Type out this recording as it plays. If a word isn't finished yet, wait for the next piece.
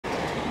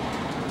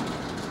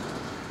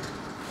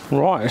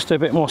Right, let's do a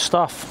bit more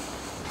stuff.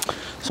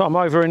 So I'm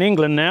over in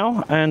England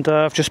now, and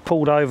I've just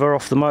pulled over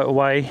off the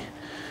motorway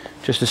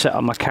just to set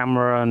up my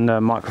camera and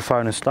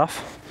microphone and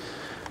stuff.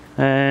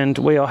 And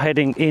we are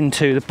heading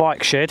into the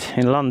bike shed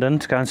in London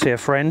to go and see a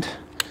friend.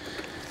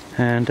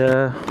 And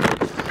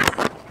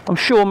I'm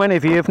sure many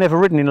of you have never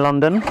ridden in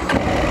London,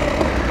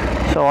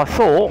 so I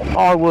thought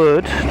I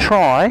would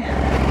try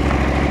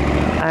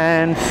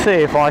and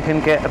see if I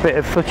can get a bit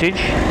of footage.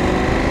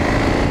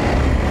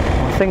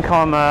 I think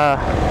I'm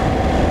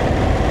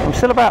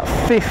still about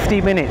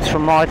 50 minutes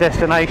from my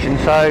destination,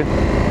 so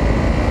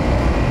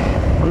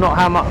I'm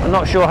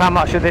not sure how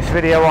much of this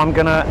video I'm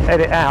going to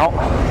edit out,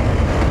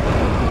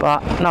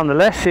 but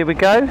nonetheless, here we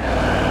go.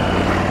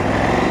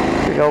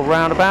 Big old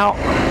roundabout.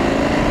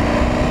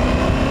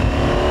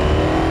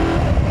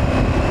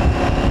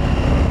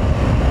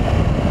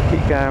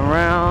 Keep going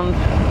round,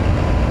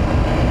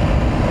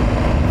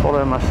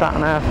 following my sat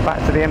nav back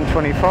to the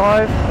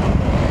M25.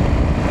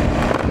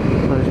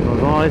 Close my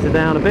visor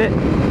down a bit.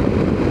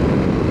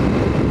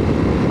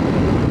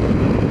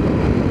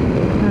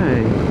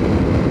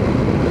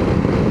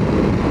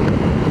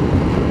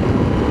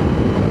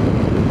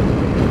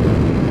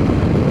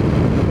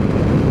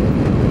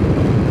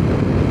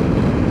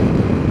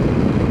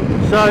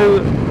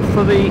 So,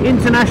 for the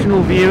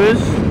international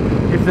viewers,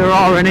 if there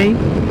are any,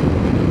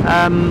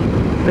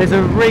 there's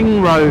a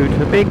ring road,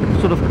 a big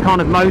sort of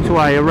kind of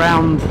motorway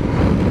around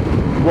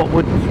what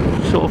would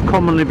sort of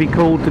commonly be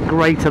called the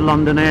Greater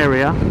London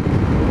area,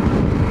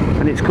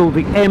 and it's called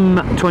the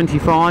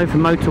M25,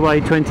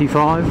 motorway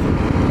 25,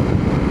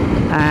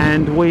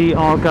 and we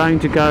are going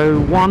to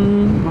go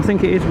I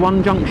think it is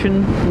one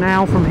junction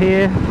now from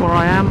here where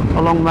I am,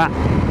 along that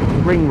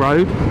ring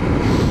road.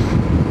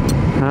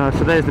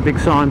 So there's the big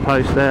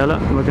signpost there, look.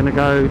 We're going to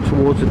go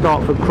towards the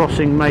Dartford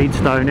Crossing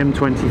Maidstone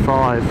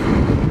M25.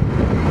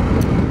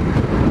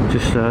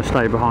 Just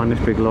stay behind this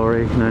big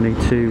lorry, no need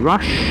to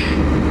rush.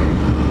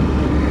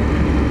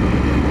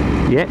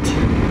 Yet.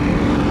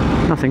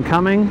 Nothing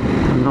coming,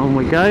 and on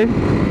we go.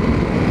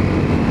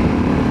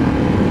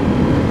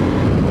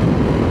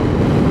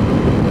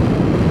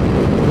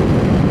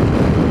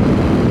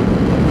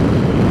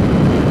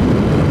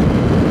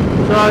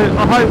 So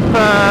I hope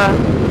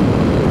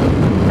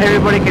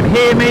everybody can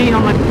hear me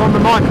on the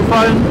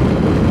microphone,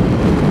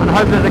 and I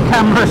hope that the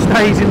camera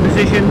stays in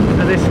position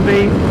at this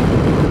speed.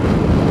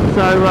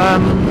 So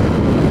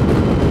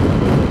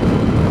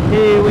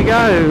here we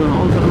go,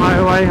 onto the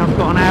motorway. I've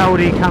got an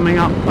Audi coming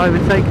up,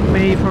 overtaking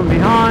me from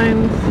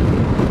behind.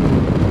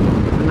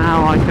 And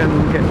now I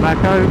can get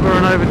back over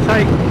and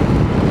overtake.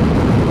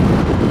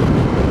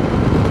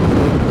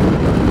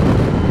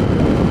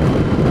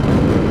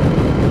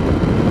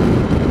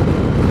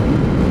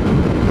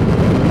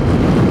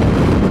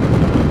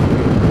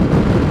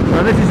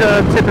 This is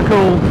a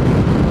typical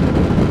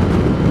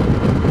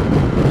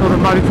sort of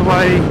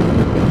motorway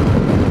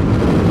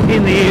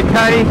in the UK.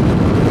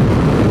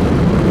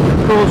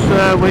 Of course,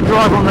 we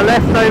drive on the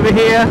left over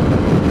here,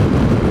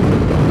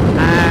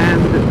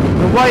 and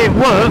the way it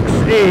works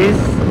is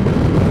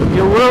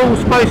we're all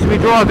supposed to be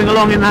driving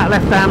along in that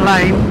left-hand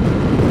lane,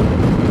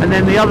 and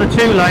then the other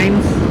two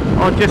lanes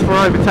are just for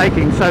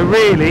overtaking. So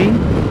really,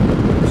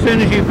 as soon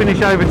as you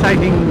finish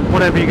overtaking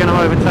whatever you're going to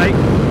overtake,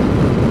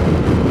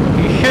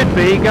 should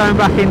be going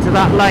back into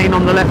that lane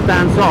on the left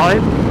hand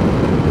side,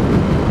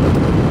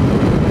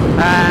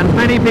 and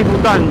many people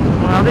don't.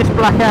 Well, this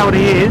black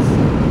Audi is.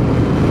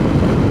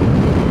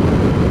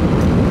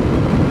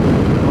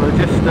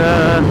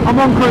 I'm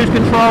on cruise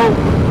control,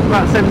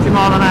 about 70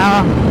 mile an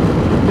hour.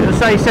 It'll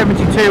say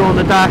 72 on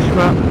the dash,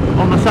 but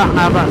on the sat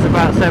nav that's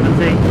about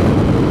 70,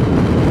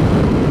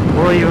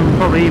 or even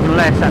probably even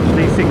less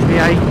actually,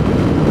 68,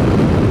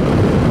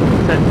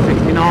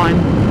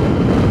 69.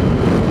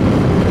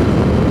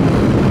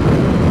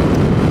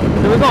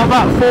 So we've got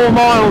about 4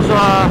 miles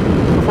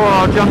before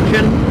our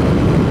junction,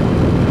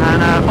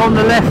 and on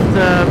the left,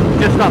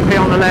 just up here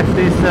on the left,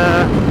 is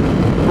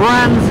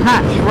Brands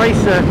Hatch race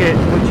circuit,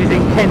 which is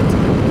in Kent,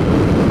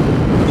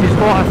 which is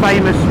quite a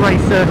famous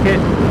race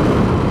circuit.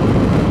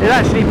 It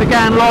actually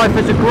began life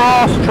as a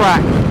grass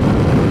track,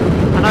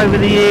 and over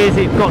the years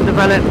it got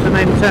developed and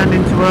then turned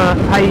into a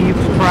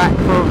paved track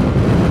for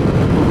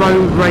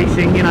road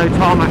racing, you know,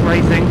 tarmac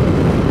racing.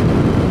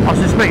 I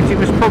suspect it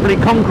was probably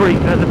concrete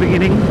at the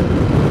beginning.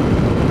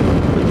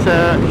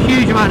 A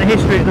huge amount of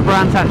history at the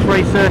Brands Hatch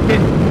race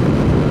circuit.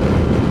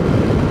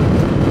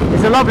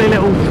 It's a lovely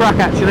little track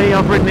actually.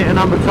 I've ridden it a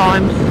number of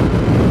times,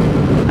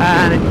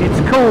 and it's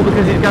cool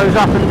because it goes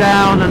up and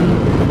down, and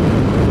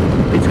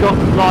it's got,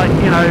 like,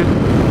 you know,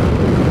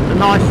 the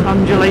nice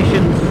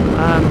undulations.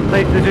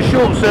 There's a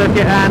short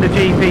circuit and a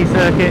GP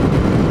circuit,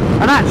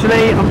 and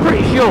actually I'm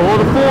pretty sure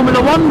the Formula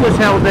 1 was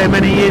held there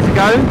many years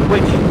ago,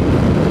 which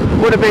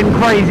would have been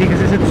crazy because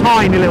it's a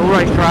tiny little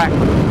racetrack.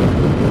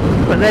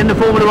 But then the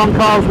Formula 1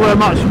 cars were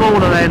much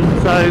smaller then,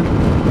 so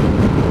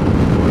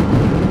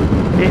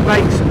it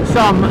makes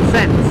some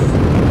sense.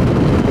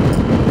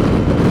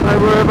 So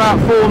we're about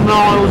 4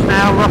 miles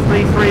now,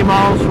 roughly 3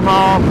 miles from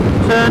our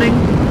turning.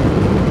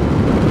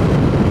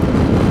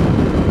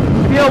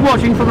 you're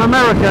watching from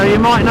America, you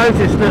might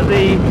notice that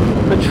the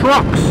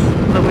trucks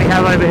that we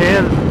have over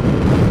here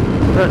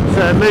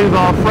that move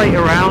our freight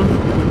around,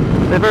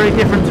 they're very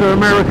different to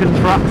American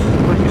trucks.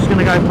 We're just going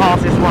to go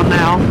past this one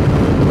now,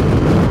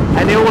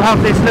 and they all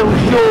have this little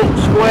short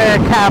square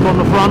cab on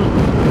the front,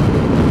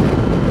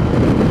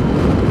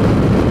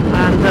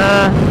 and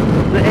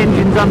the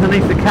engine's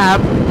underneath the cab.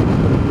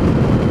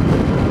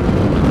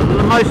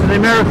 Most of the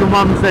American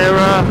ones,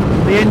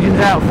 the engine's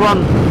out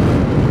front.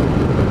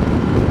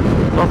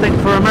 So I think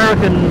for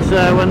Americans,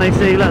 when they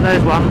see, look,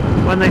 there's one,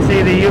 when they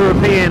see the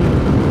European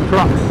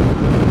trucks,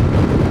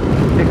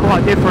 they're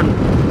quite different.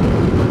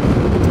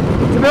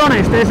 To be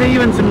honest, there's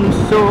even some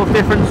sort of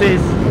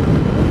differences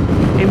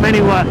in many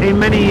of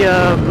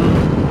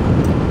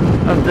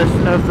the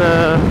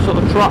sort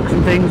of trucks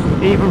and things.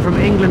 Even from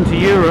England to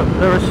Europe,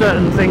 there are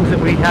certain things that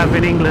we have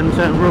in England,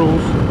 certain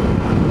rules,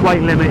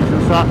 weight limits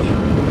and such.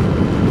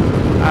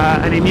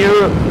 And in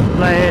Europe,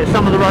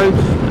 some of the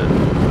roads,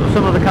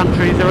 some of the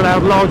countries are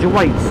allowed larger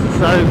weights,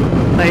 so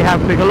they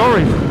have bigger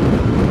lorries.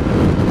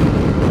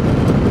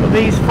 But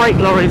these freight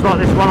lorries, like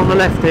this one on the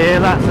left here,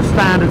 that's a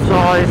standard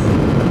size.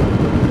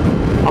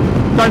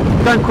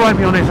 Don't quote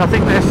me on this. I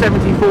think they're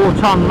 74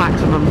 ton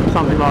maximum,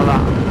 something like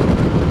that.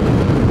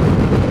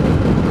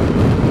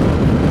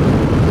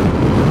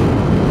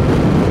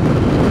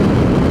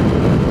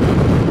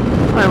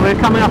 So we're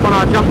coming up on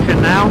our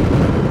junction now.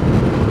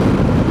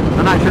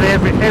 And actually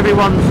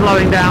everyone's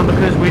slowing down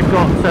because we've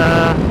got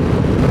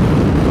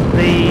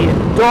the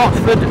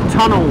Dartford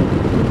Tunnel.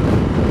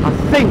 I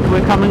think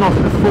we're coming off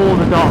before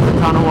the Dartford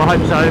Tunnel, I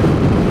hope so.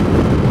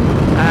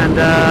 And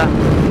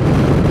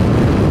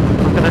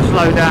I'm going to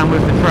slow down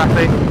with the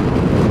traffic.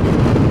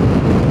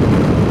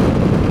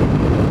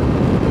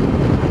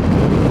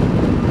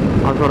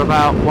 I've got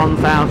about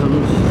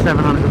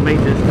 1,700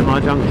 metres to my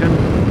junction.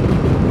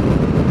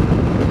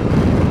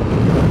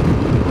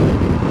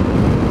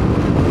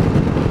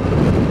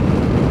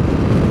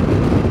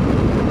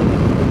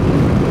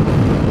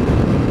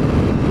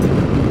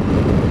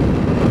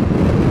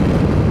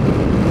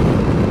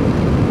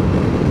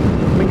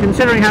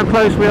 Considering how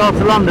close we are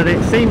to London,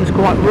 it seems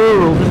quite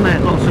rural, doesn't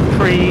it? Lots of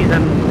trees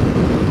and...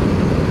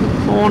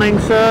 Morning,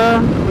 sir,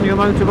 on your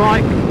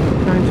motorbike,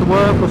 going to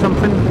work or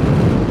something,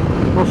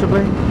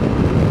 possibly.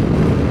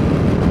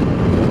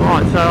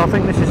 Right, so I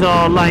think this is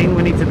our lane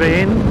we need to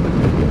be in.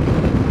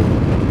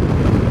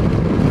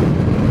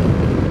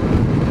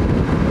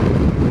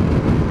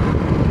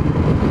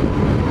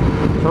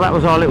 So that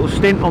was our little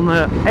stint on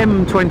the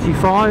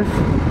M25,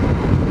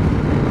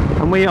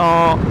 and we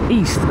are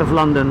east of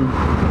London.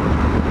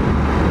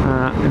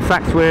 In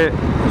fact, we're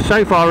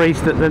so far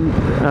east that the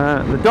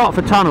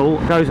Dartford Tunnel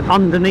goes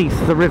underneath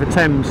the River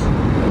Thames,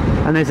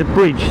 and there's a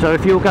bridge. So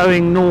if you're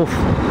going north,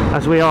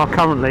 as we are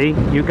currently,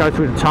 you go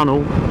through the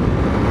tunnel,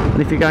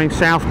 and if you're going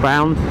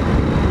southbound,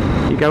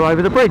 you go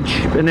over the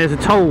bridge, and there's a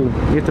toll.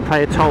 You have to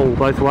pay a toll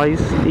both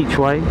ways, each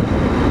way.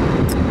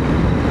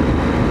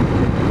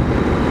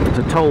 It's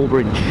a toll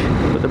bridge,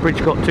 but the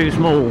bridge got too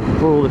small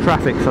for all the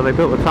traffic, so they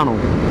built a tunnel.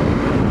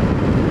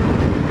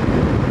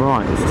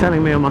 Right, it's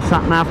telling me on my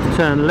sat nav to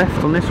turn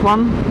left on this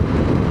one,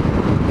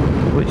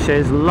 which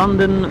says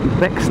London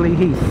Bexley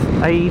Heath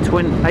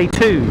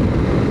A2,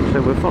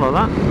 so we'll follow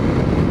that.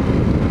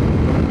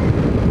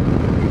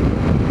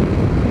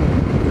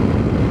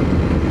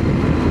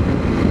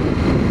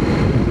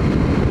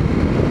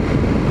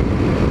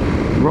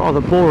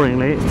 Rather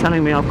boringly, it's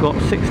telling me I've got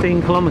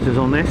 16 kilometres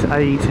on this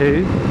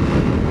A2.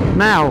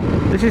 Now,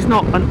 this is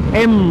not an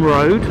M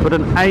road, but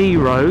an A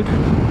road.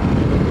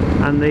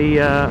 And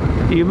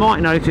you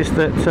might notice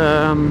that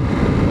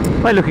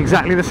they look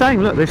exactly the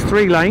same. Look, there's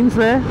 3 lanes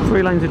there,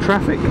 3 lanes of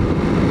traffic,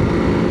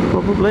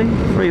 probably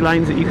 3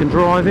 lanes that you can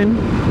drive in,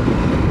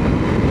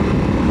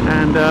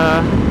 and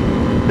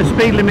the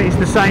speed limit is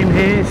the same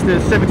here. It's the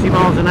 70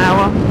 miles an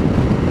hour.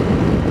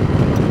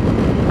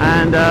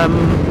 And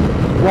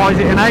why is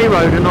it an A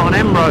road and not an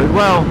M road?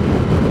 Well,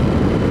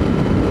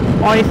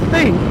 I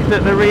think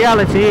that the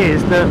reality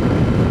is that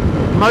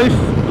most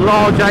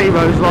large A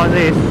roads like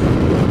this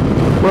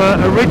were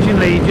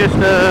originally just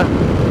a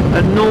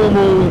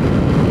normal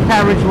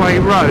carriageway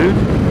road,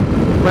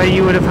 where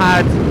you would have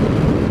had,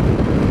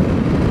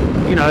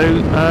 you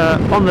know,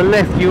 on the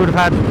left you would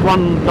have had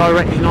one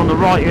direction, on the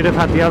right you'd have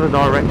had the other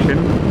direction.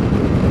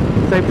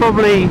 So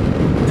probably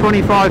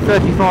 25,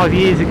 35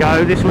 years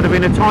ago this would have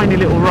been a tiny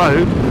little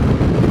road,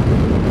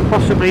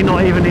 possibly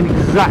not even in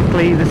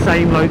exactly the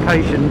same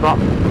location but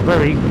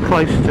very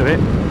close to it.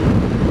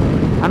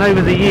 And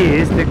over the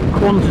years the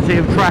quantity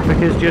of traffic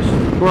has just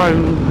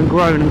grown and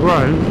grown and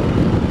grown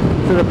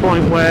to the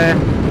point where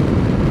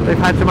they've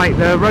had to make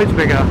the roads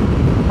bigger.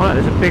 Oh,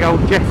 there's a big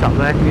old jet up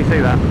there, can you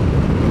see that?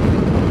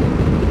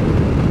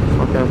 It's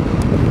like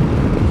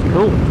it's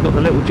cool, it's got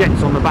the little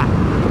jets on the back.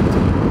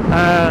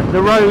 The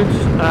roads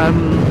have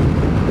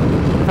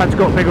had to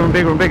got bigger and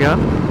bigger and bigger,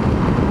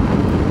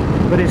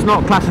 but it's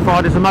not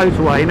classified as a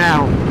motorway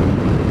now.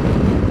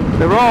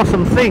 There are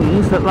some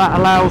things that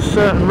allows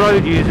certain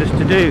road users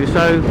to do.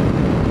 So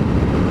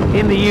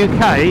in the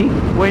UK,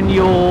 when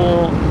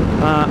you're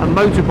a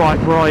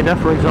motorbike rider,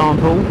 for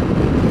example,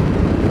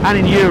 and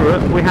in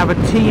Europe we have a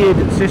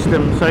tiered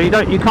system, so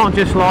you can't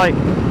just like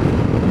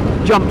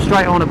jump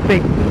straight on a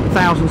big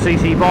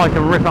 1000cc bike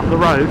and rip up the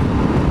road.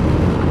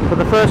 For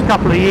the first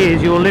couple of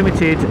years you're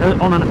limited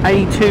on an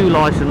A2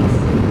 license,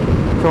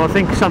 so I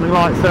think something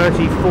like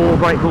 34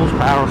 brake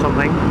horsepower or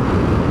something,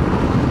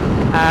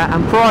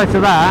 and prior to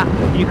that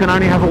you can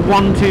only have a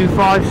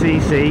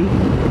 125cc,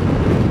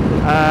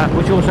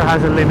 which also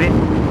has a limit.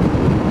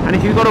 And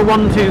if you've got a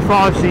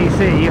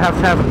 125cc, you have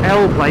to have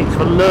L plates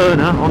for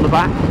learner on the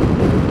back,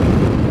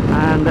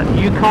 and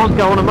you can't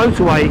go on a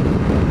motorway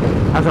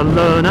as a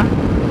learner.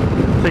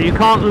 So you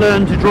can't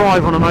learn to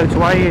drive on a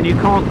motorway, and you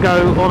can't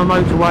go on a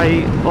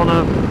motorway on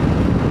a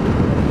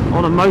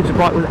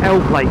motorbike with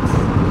L plates.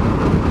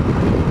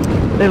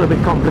 A little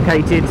bit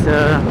complicated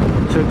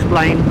to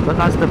explain, but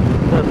that's the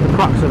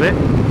crux of it.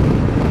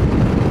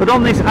 But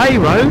on this A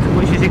road,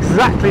 which is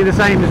exactly the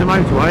same as a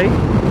motorway,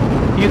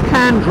 you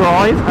can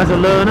drive as a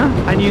learner,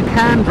 and you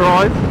can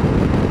drive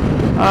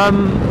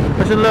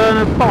as a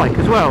learner bike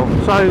as well.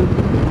 So,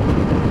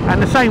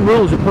 and the same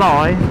rules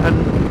apply,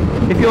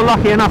 and if you're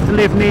lucky enough to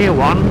live near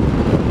one,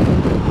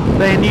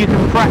 then you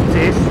can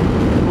practice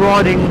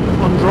driving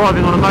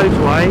on a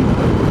motorway.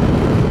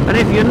 And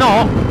if you're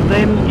not,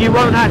 then you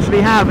won't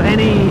actually have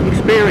any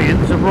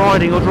experience of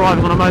riding or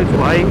driving on a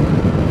motorway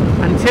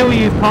until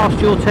you've passed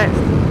your test.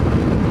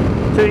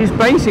 So it's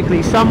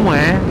basically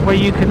somewhere where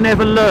you can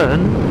never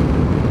learn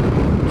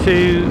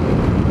to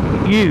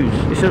use.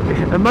 It's a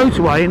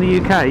motorway in the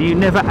UK, you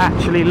never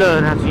actually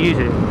learn how to use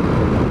it,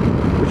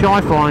 which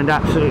I find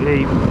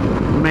absolutely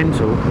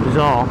mental,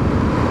 bizarre.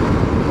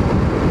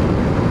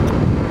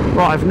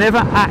 Right, I've never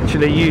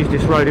actually used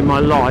this road in my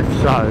life,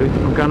 so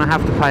I'm going to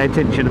have to pay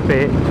attention a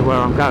bit to where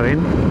I'm going,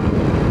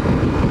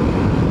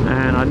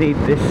 and I need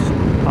this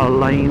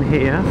lane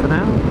here for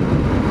now.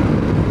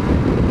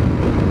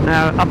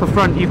 Now up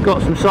front you've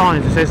got some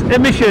signs that says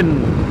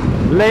emission,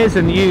 LES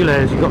and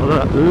ULES. You've got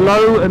the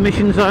low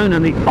emission zone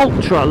and the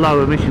ultra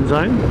low emission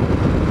zone,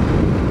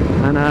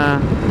 and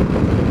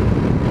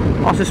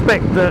I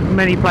suspect that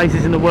many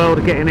places in the world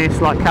are getting this,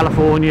 like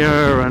California,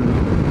 and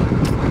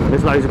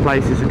there's loads of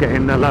places that are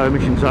getting the low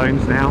emission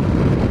zones now.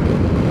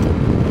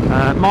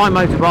 My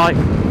motorbike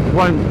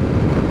won't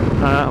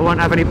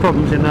have any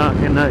problems in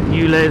the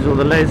ULES or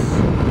the LES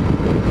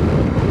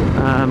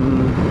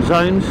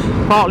zones,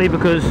 partly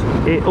because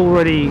it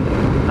already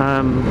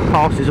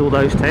passes all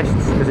those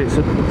tests because it's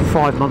a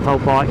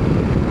 5-month-old bike,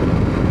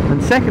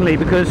 and secondly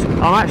because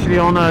I'm actually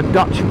on a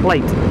Dutch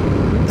plate,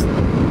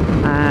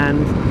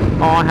 and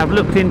I have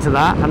looked into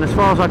that, and as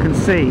far as I can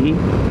see,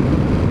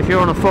 if you're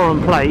on a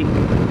foreign plate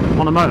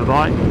on a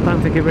motorbike, I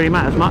don't think it really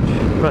matters much,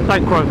 but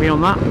don't quote me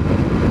on that.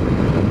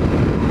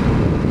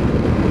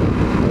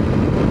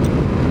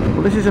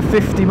 Well, this is a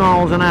 50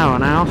 miles an hour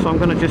now, so I'm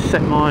going to just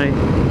set my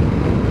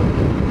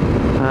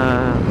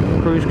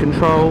cruise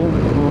control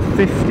or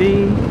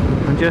 50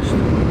 and just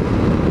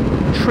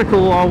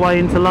trickle our way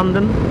into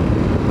London.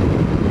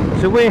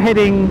 So we're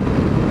heading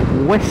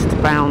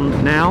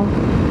westbound now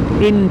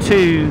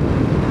into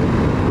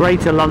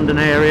Greater London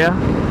area,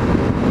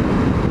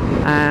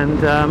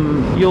 and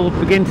you'll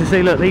begin to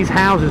see, look, these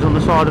houses on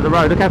the side of the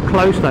road, look how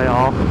close they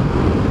are.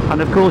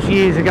 And of course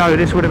years ago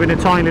this would have been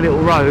a tiny little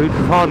road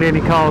with hardly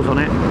any cars on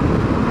it,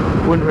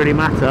 wouldn't really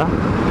matter,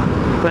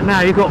 but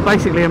now you've got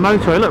basically a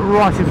motorway, look,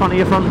 right in front of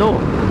your front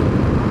door.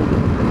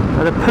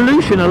 Now, the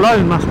pollution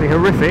alone must be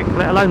horrific,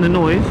 let alone the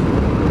noise.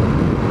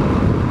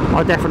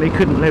 I definitely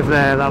couldn't live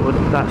there,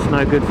 that's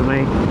no good for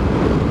me.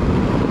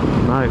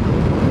 No,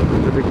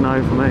 it's a big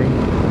no for me.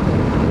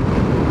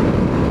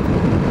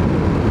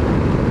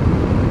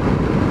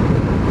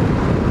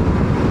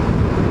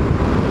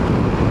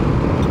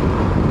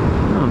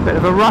 Bit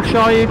of a rush,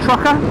 are you,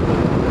 trucker?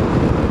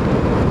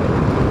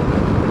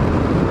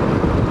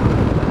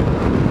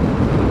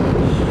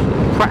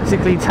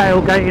 Practically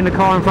tailgating the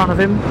car in front of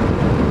him.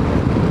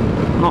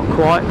 Not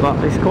quite,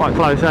 but it's quite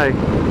close, eh?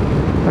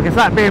 Like if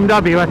that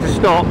BMW had to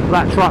stop,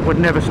 that truck would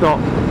never stop.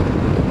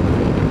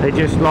 They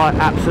just like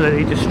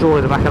absolutely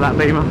destroy the back of that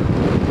Beamer.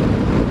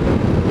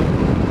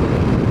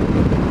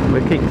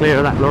 We'll keep clear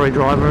of that lorry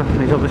driver.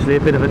 He's obviously a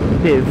bit of a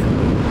div.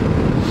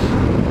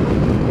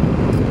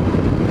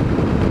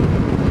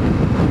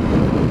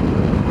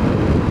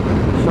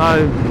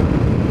 So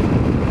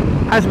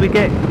as we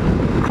get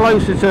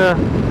closer to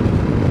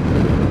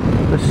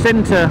the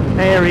centre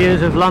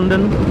areas of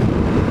London,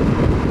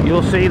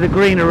 you'll see the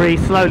greenery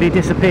slowly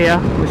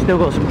disappear. We've still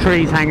got some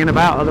trees hanging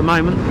about at the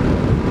moment,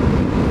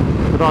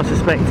 but I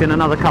suspect in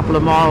another couple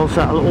of miles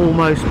that'll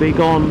almost be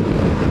gone.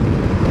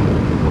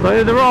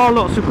 Although there are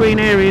lots of green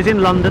areas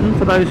in London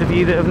for those of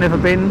you that have never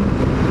been.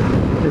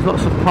 There's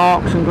lots of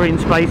parks and green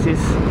spaces,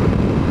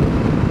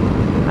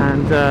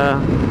 and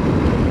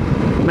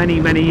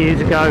many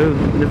years ago,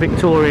 in the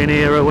Victorian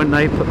era, when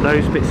they put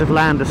those bits of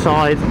land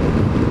aside,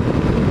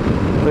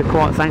 we're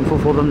quite thankful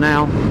for them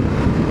now.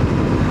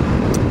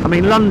 I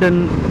mean,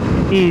 London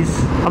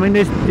is, I mean,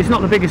 it's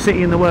not the biggest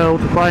city in the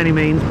world by any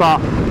means, but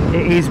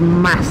it is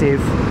massive.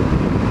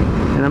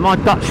 You You know, my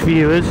Dutch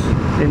viewers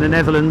in the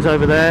Netherlands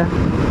over there,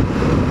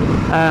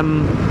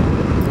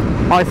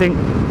 I think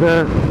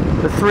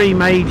the three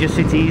major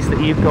cities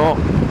that you've got,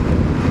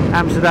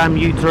 Amsterdam,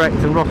 Utrecht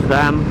and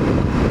Rotterdam,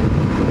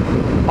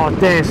 I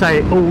dare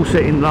say all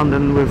sit in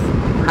London with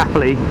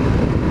happily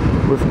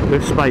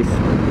with space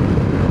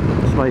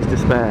to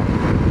spare.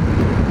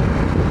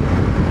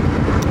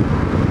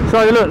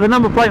 So look, the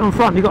number plate on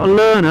front, you've got a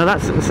learner,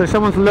 so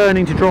someone's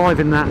learning to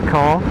drive in that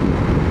car,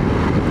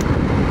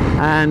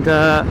 and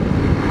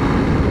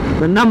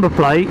the number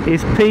plate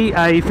is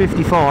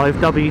PA55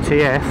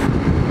 WTF,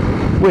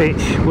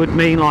 which would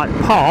mean like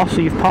pass,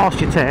 so you've passed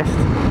your test,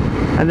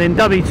 and then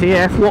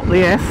WTF, what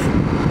the F.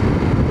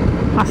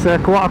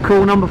 That's quite a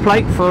cool number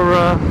plate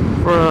for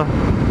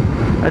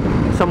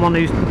someone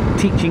who's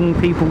teaching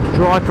people to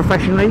drive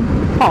professionally.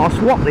 Pass,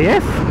 what the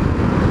F.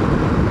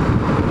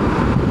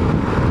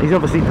 He's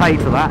obviously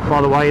paid for that, by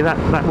the way.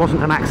 That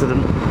wasn't an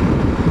accident.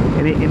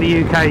 In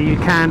the UK, you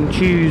can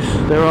choose.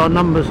 There are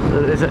numbers.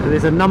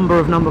 There's a number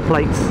of number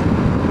plates,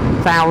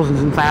 thousands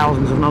and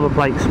thousands of number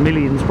plates,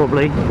 millions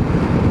probably,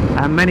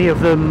 and many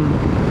of them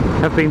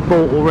have been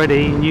bought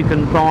already. And you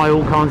can buy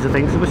all kinds of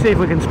things. So we'll see if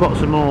we can spot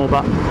some more.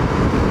 But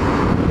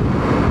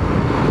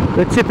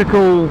the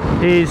typical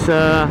is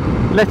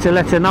letter,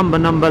 letter, number,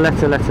 number,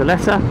 letter, letter,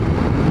 letter.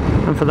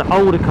 And for the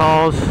older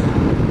cars,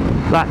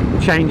 that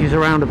changes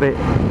around a bit.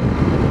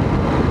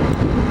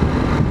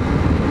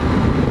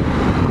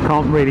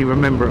 Can't really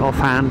remember it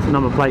offhand.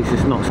 Number plates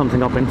is not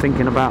something I've been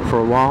thinking about for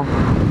a while.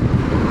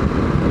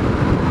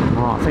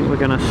 Right, I think we're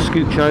going to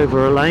scooch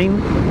over a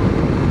lane.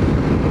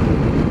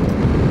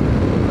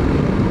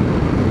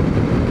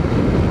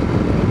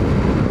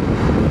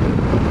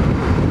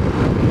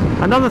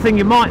 Another thing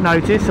you might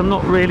notice, I'm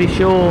not really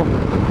sure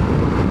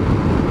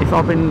if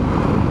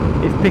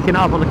picking it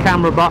up on the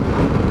camera, but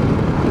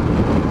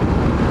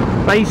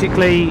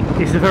basically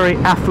it's a very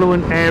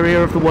affluent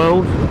area of the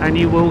world, and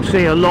you will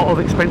see a lot of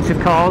expensive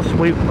cars.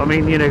 I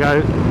mean, you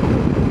know,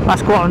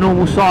 that's quite a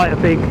normal sight. A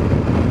big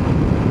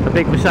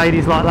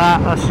Mercedes like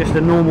that, that's just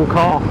a normal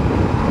car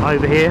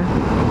over here.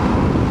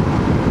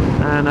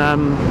 And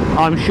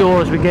I'm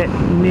sure as we get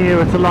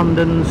nearer to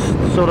London's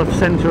sort of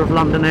centre of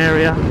London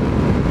area,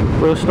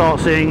 we'll start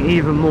seeing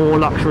even more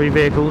luxury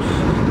vehicles.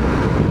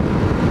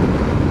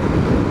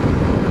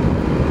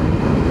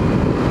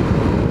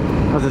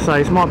 As I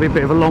say, this might be a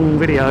bit of a long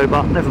video,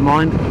 but never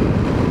mind.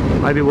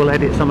 Maybe we'll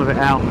edit some of it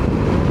out.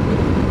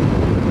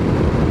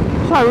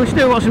 So we've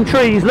still got some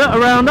trees, look,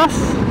 around us.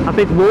 A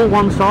big wall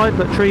one side,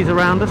 but trees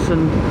around us,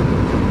 and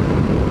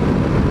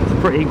it's a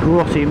pretty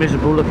grotty,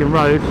 miserable looking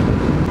road.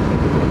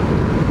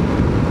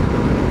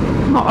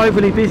 Not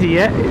overly busy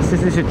yet. It's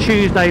a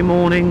Tuesday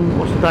morning.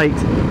 What's the date?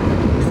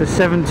 It's the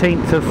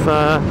 17th of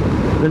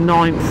the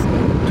 9th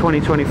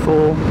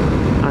 2024,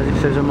 as it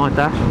says on my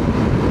dash.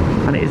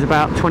 And it is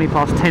about 20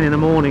 past 10 in the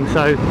morning,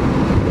 so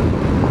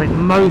I think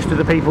most of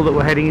the people that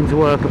were heading into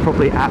work are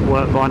probably at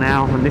work by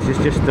now, and this is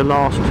just the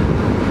last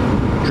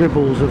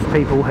dribbles of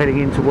people heading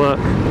into work.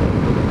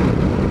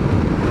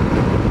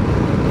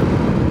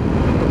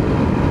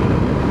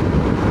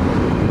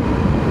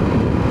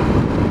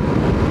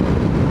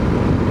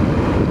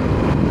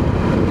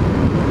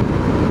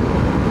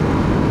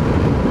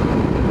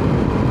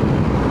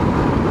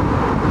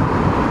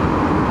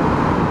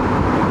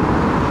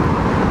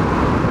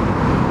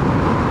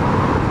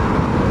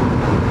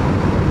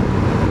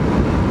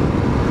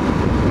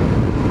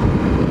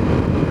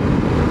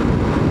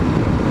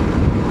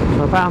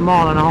 About a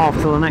mile and a half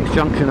till the next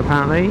junction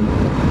apparently,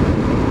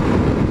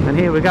 and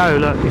here we go.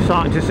 Look, you're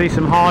starting to see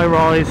some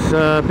high-rise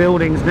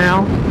buildings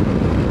now,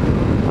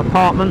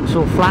 apartments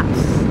or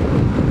flats.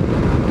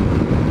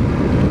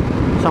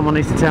 Someone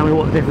needs to tell me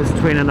what the difference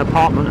between an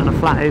apartment and a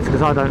flat is,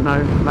 because I don't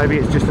know. Maybe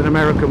it's just an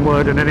American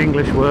word and an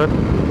English word.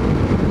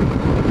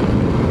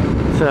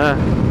 So,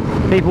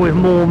 people with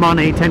more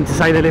money tend to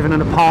say they live in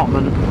an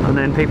apartment, and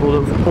then people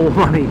with more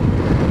money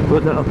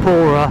that are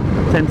poorer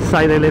tend to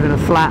say they live in a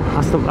flat.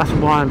 That's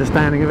my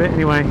understanding of it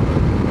anyway.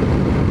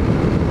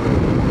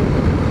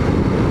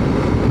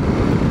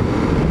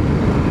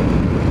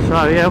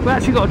 So yeah, we've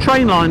actually got a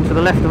train line to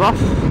the left of us.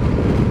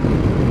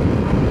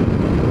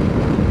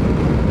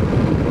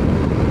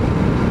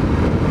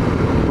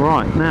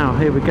 Right, now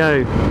here we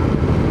go.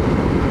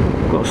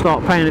 Got to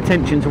start paying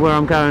attention to where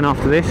I'm going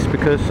after this,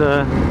 because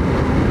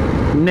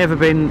I've never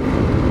been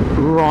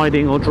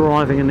riding or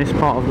driving in this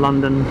part of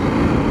London.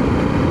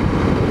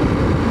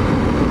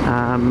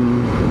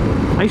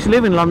 I used to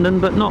live in London,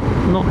 but not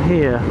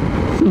here.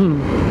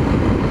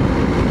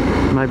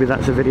 Maybe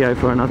that's a video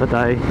for another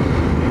day.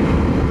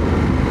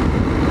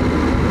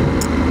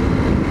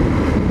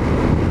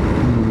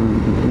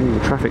 The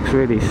traffic's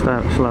really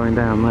slowing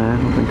down there.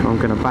 I think I'm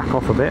going to back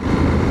off a bit.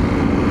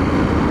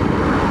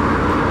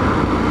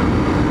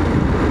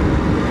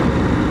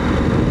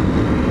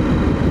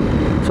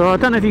 So I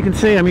don't know if you can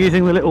see, I'm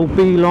using the little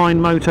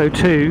Beeline Moto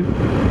 2.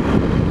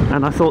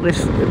 And I thought,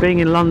 this being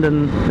in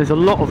London, there's a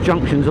lot of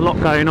junctions, a lot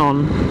going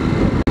on,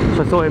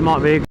 so I thought it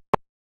might be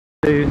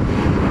good to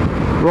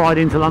ride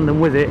into London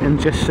with it and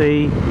just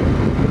see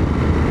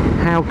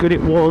how good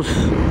it was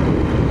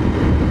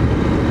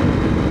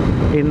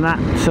in that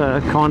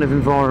kind of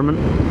environment.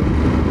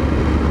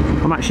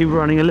 I'm actually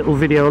running a little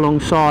video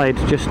alongside,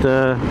 just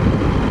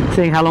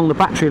seeing how long the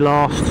battery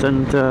lasts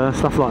and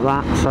stuff like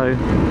that, so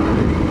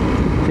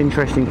it's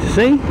interesting to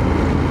see.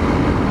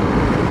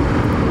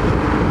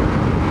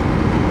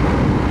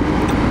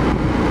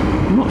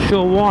 I'm not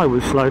sure why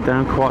we've slowed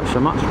down quite so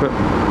much, but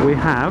we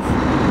have.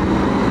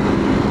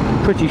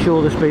 Pretty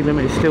sure the speed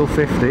limit is still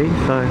 50,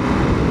 so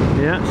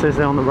yeah, it says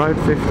there on the road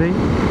 50.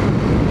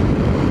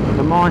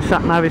 And my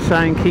sat nav is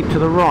saying keep to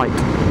the right,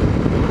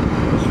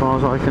 as far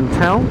as I can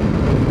tell.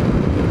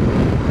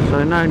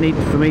 So no need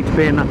for me to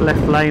be in that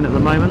left lane at the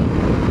moment.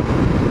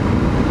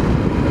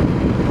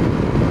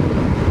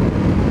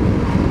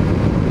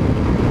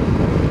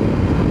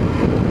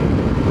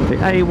 The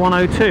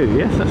A102,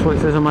 yes, that's what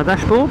it says on my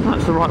dashboard.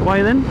 That's the right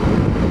way then.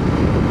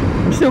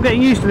 I'm still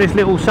getting used to this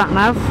little sat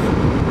nav.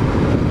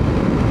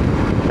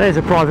 There's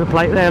a private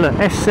plate there, look,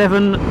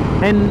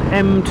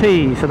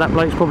 S7NMT, so that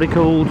bloke's probably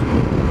called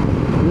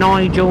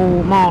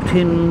Nigel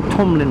Martin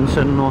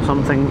Tomlinson or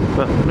something,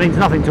 but it means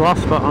nothing to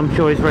us, but I'm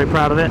sure he's very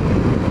proud of it.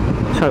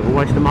 Total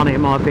waste of money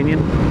in my opinion.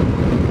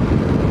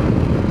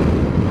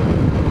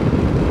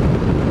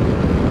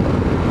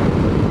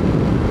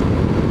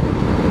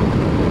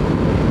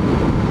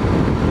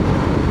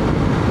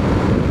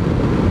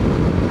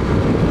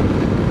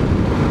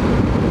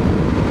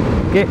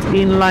 Get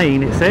in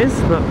lane it says,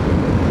 but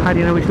how do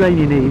you know which lane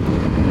you need?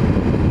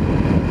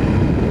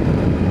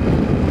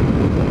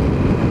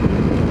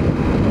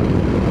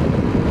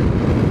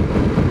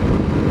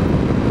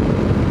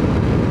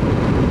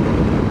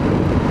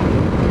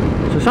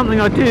 So something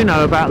I do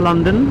know about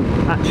London,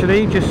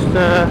 actually, just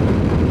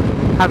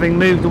having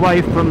moved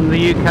away from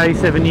the UK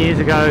 7 years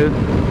ago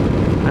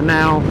and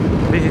now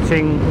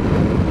visiting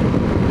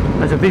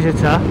as a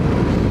visitor,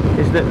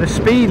 is that the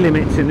speed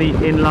limits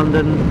in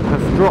London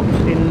have dropped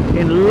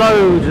in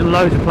loads and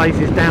loads of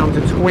places down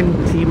to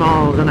 20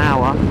 miles an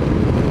hour,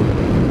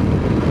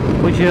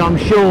 which I'm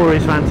sure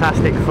is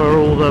fantastic for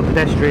all the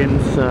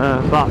pedestrians,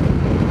 but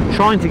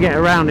trying to get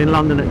around in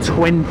London at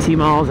 20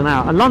 miles an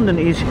hour, and London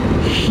is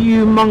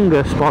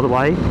humongous, by the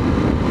way,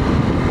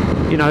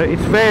 you know,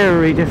 it's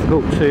very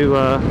difficult to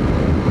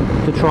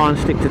try and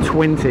stick to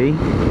 20.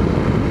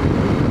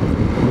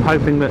 I'm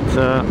hoping that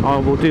I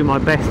will do my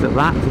best at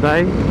that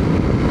today.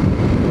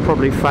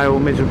 Probably fail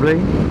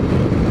miserably.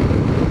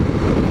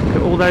 Look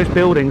at all those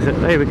buildings.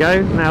 There we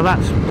go. Now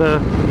that's the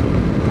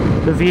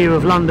view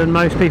of London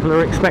most people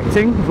are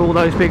expecting, with all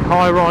those big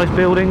high-rise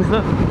buildings.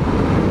 Look.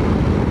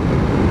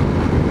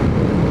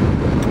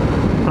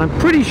 And I'm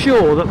pretty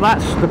sure that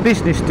that's the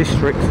business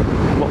district,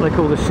 what they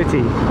call the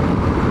city.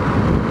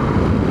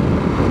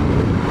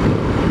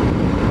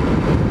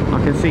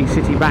 I can see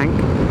City Bank.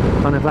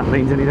 Don't know if that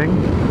means anything.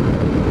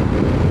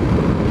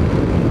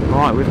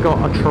 Right, we've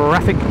got a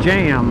traffic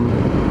jam.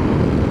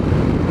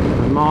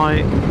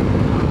 My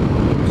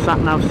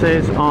sat nav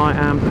says I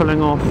am pulling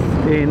off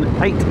in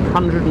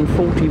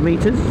 840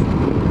 metres.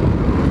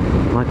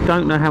 I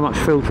don't know how much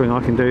filtering I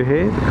can do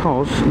here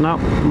because not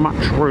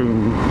much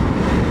room.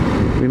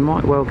 We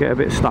might well get a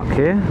bit stuck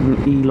here and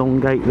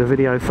elongate the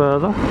video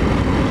further,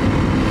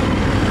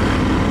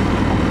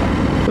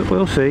 but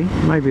we'll see.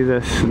 Maybe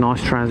this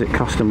nice transit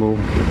custom will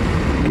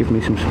give me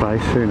some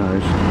space, who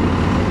knows.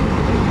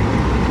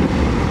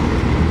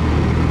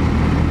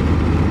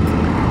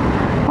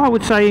 I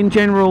would say in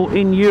general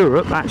in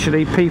Europe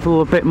actually people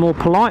are a bit more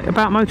polite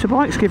about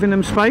motorbikes, giving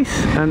them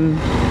space, and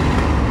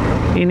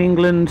in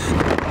England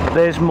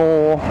there's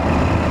more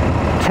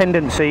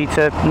tendency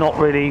to not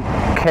really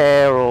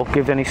care or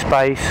give any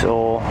space.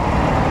 Or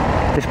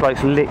this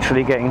bloke's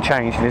literally getting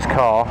changed in his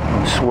car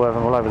and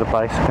swerving all over the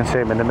place. I can see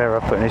him in the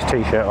mirror putting his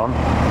t-shirt on.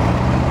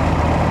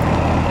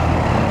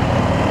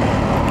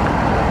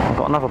 I've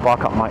got another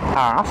bike up my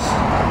ass.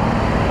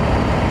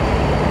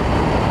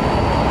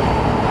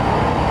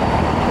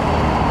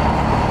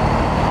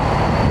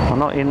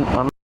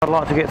 I'd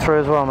like to get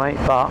through as well, mate,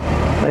 but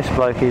this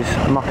bloke is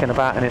mucking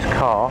about in his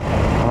car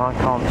and I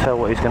can't tell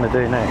what he's going to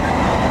do next.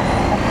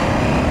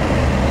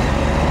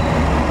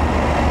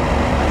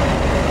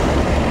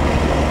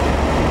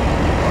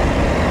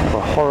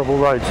 A horrible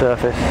road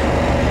surface.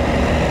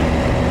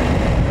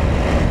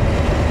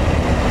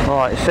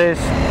 Right, it says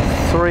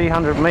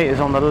 300 metres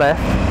on the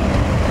left,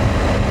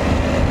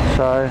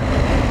 so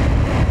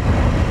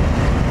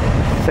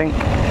I think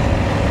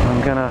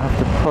I'm going to have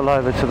to pull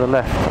over to the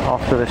left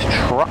after this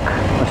truck,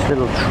 this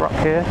little truck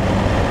here.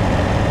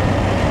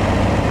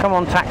 Come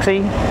on,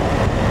 taxi.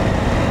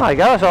 There you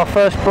go, it's our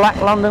first black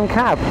London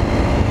cab.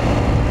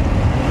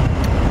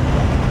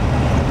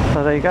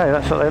 So there you go,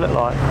 that's what they look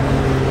like.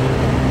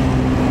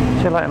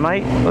 See you later,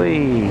 mate.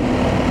 Whee.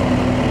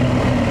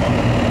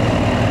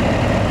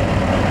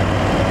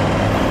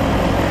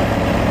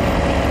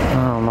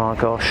 Oh my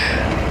gosh.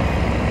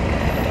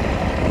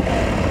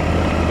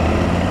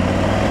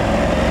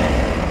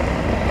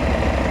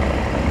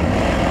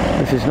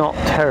 This is not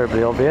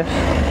terribly obvious.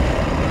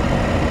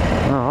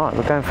 Alright,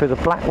 we're going through the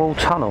Blackwall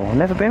Tunnel. I've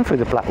never been through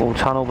the Blackwall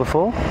Tunnel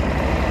before.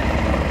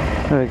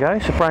 There we go,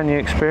 it's a brand new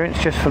experience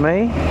just for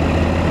me.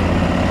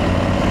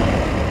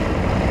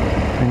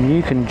 And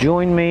you can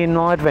join me in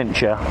my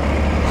adventure.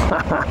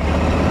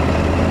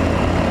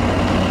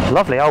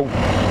 Lovely old,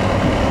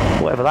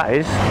 whatever that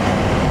is,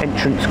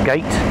 entrance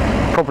gate.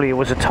 Probably it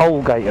was a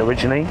toll gate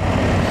originally,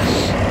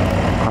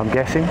 I'm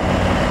guessing.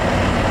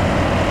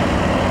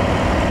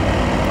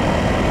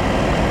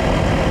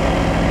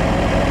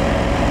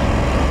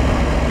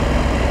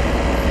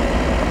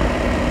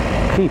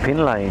 Keep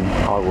in lane.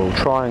 I will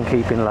try and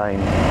keep in lane.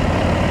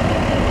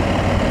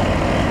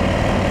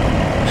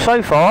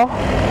 So far,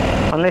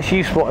 unless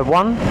you spotted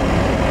one,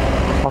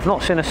 I've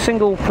not seen a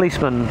single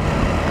policeman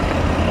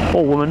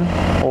or woman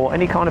or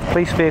any kind of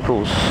police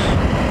vehicles.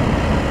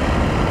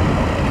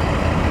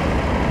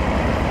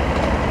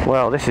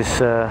 Well, this is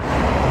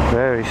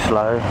very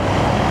slow.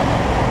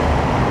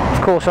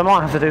 Of course, I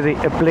might have to do the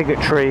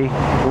obligatory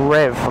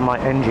rev for my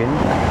engine.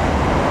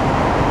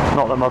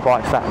 Not that my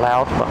bike's that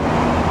loud, but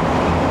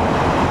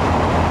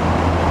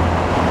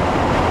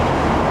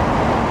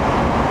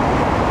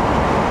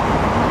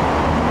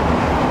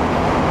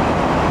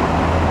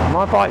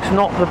my bike's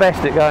not the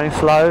best at going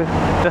slow,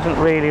 doesn't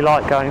really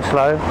like going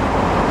slow.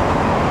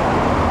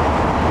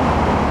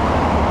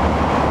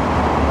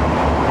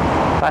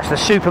 That's the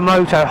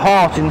supermoto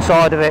heart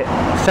inside of it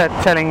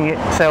telling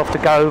itself to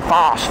go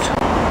fast.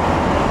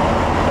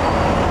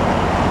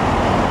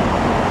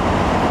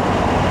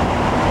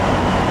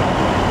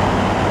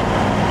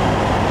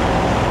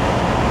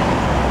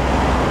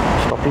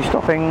 Stoppy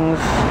stoppings.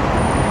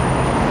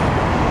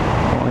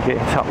 I want to get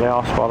hit up the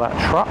arse by that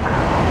truck.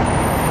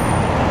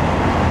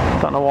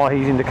 Don't know why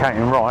he's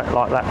indicating right,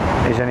 like that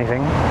is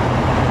anything.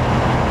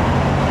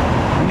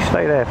 You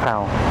stay there,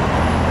 pal.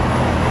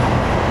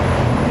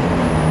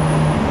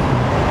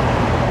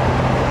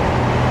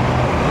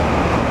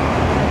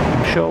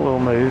 I'm sure we'll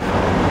move.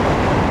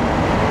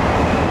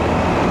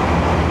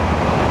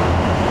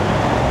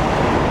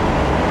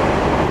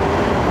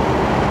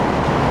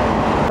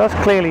 It does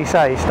clearly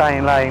say stay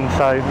in lane,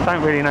 so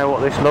don't really know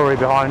what this lorry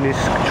behind is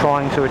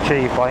trying to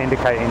achieve by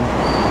indicating.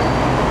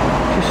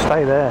 Just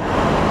stay there.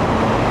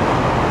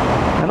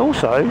 And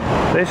also,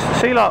 there's,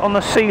 see, like on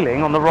the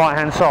ceiling on the right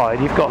hand side,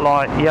 you've got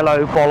like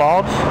yellow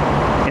bollards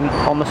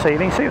on the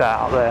ceiling. See that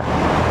up there?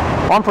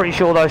 I'm pretty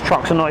sure those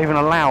trucks are not even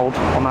allowed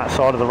on that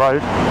side of the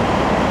road.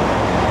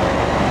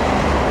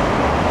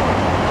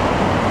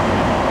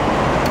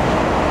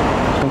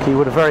 I think he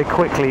would have very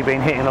quickly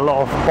been hitting a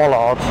lot of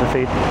bollards if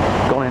he'd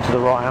gone into the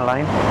right hand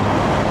lane.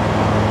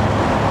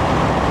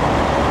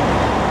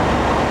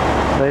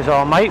 There's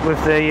our mate with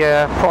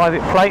the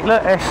private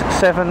platelet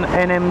S7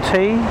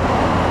 NMT.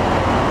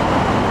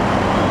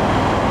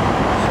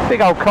 Big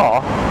old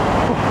car.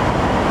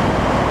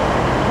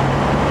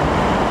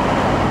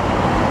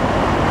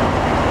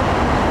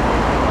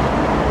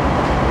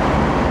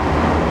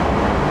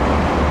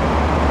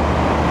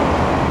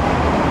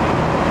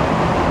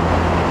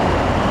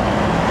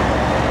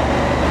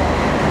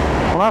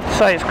 Well, I have to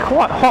say it's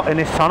quite hot in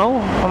this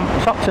tunnel.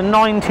 It's up to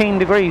 19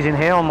 degrees in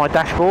here on my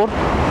dashboard.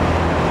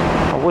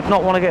 I would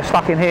not want to get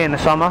stuck in here in the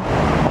summer.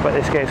 I bet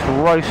this gets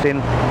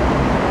roasting.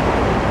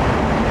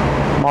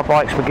 My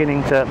bike's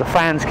beginning to, the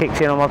fans kicked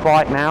in on my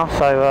bike now,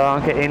 so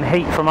I'm getting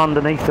heat from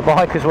underneath the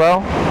bike as well.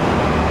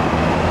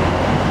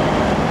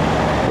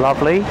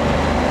 Lovely.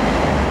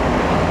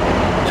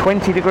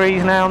 20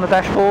 degrees now on the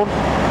dashboard.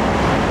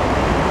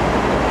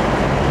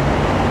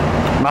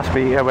 Must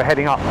be, we're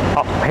heading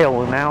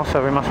uphill now,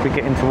 so we must be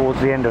getting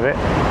towards the end of it.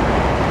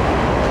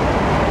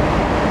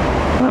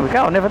 There we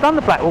go, I've never done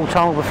the Blackwall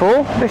Tunnel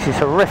before. This is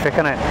horrific,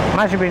 isn't it?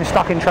 Imagine being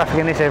stuck in traffic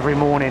in this every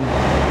morning.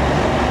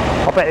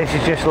 I bet this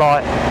is just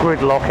like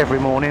gridlock every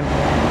morning.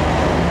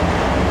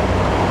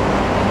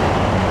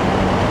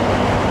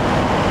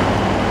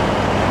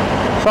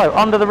 So,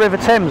 under the River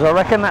Thames, I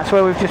reckon that's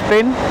where we've just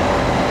been.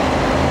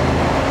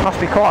 Must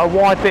be quite a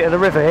wide bit of the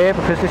river here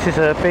because this is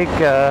a big,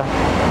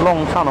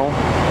 long tunnel.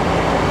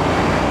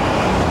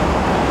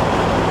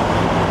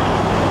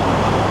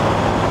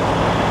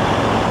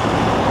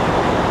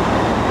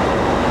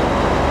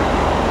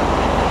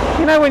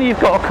 You know when you've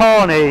got a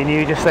car near and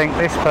you just think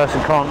this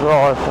person can't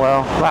drive?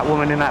 Well, that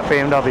woman in that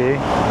BMW,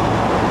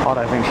 I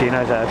don't think she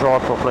knows how to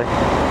drive properly.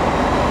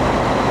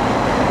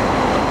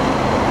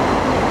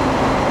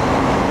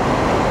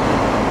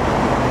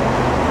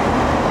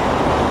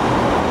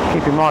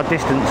 Keeping my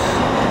distance.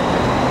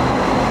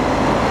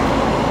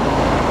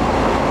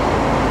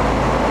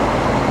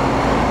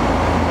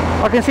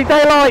 I can see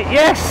daylight,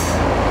 yes!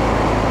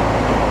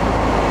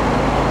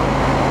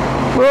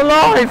 We're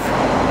alive!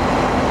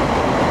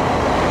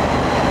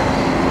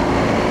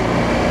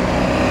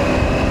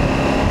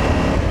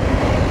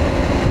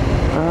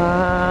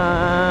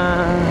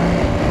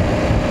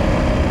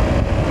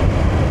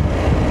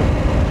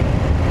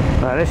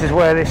 This is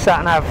where this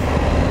sat-nav,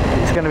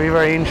 it's going to be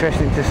very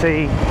interesting to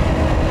see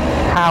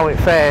how it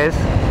fares.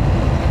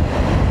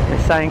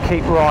 It's saying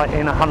keep right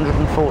in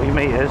 140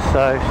 metres,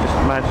 so just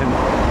imagine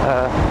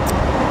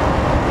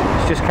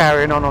it's just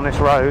carrying on this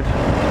road.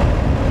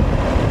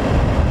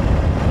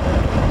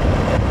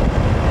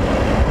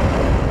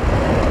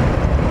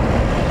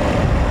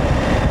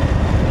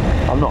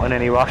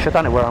 any rush. I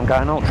don't know where I'm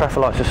going. All traffic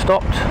lights are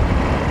stopped.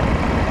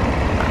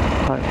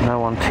 Hope no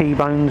one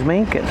T-bones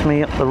me, gets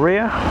me up the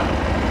rear.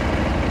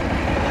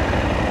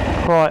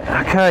 Right,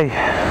 okay.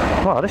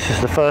 Well, this is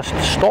the first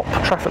stop,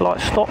 traffic light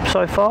stop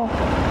so far.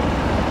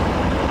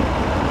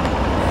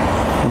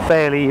 I can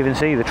barely even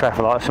see the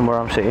traffic lights from where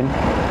I'm sitting.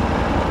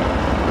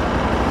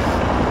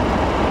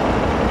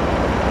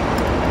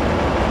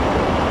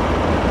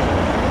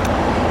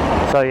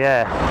 So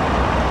yeah,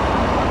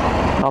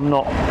 I'm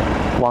not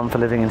one for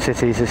living in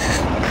cities. This is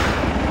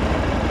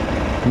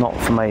not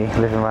for me,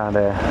 living around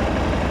here.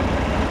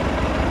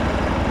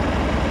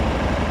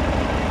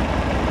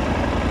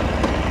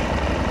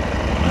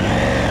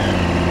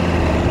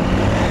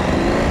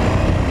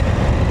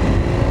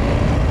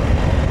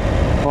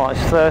 Right,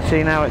 it's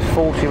 30 now, it's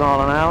 40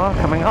 mile an hour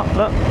coming up,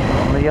 look,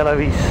 on the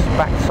yellowy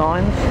back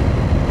signs.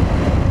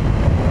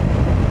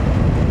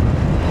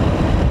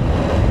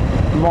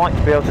 Might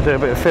be able to do a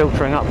bit of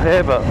filtering up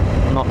here, but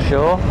I'm not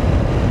sure.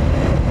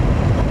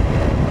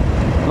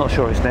 Not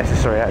sure it's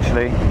necessary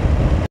actually.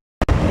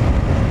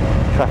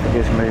 Traffic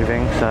is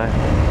moving, so.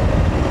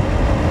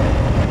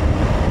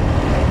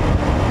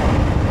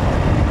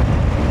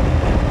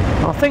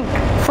 I think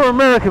for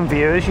American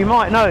viewers you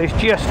might notice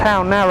just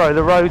how narrow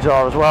the roads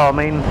are as well. I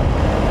mean,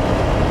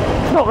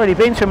 I've not really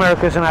been to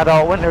America as an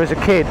adult, went there as a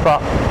kid,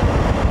 but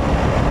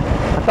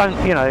I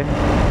don't, you know,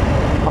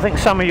 I think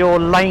some of your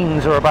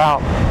lanes are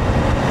about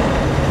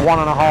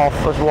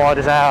 1.5 as wide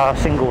as our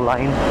single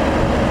lane.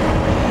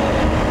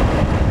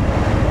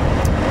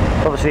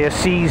 Obviously a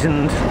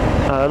seasoned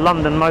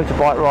London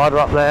motorbike rider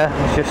up there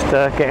is just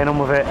getting on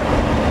with it.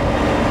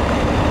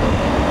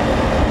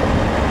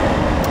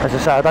 As I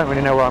say, I don't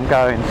really know where I'm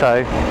going,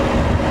 so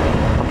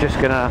I'm just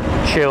gonna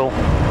chill,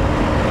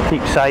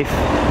 keep safe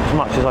as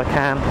much as I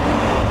can.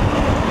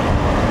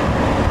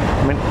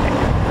 I mean,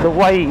 the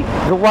way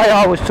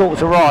I was taught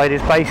to ride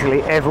is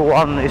basically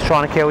everyone is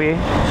trying to kill you,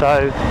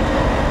 so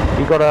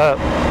you've got to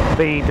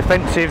be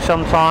defensive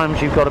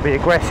sometimes, you've got to be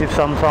aggressive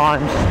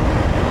sometimes,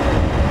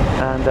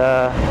 and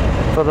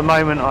for the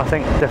moment I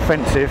think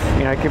defensive,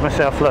 you know, give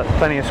myself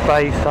plenty of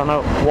space. I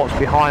know what's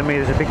behind me,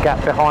 there's a big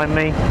gap behind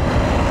me.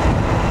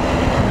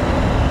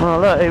 Oh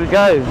look, here we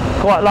go,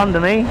 quite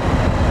London-y.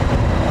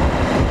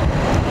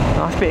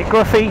 Nice bit of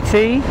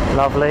graffiti,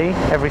 lovely,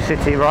 every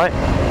city, right?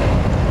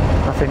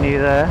 Nothing new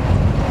there.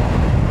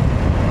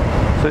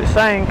 So it's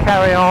saying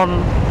carry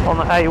on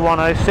the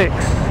A106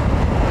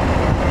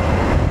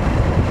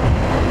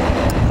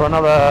 for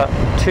another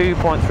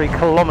 2.3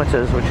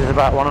 kilometres, which is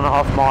about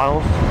 1.5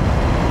 miles.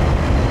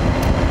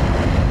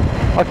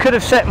 I could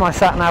have set my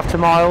sat-nav to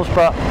miles,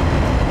 but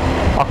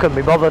I couldn't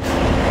be bothered.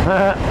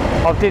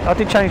 I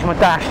did change my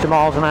dash to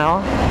miles an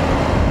hour,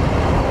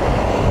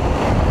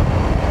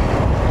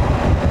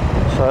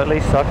 so at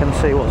least I can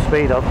see what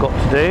speed I've got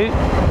to do.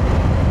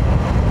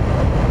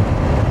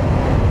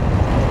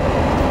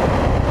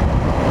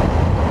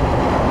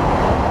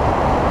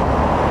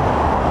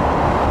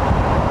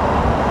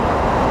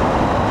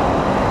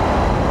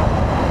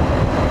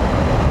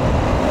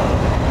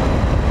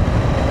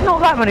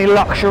 Not that many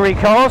luxury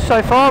cars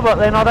so far, but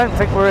then I don't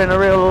think we're in a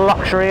real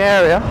luxury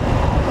area.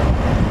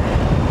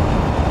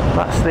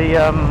 That's the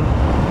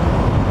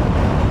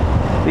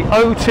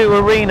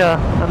O2 Arena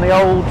and the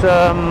old,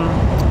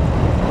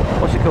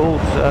 what's it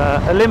called,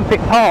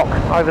 Olympic Park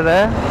over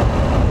there.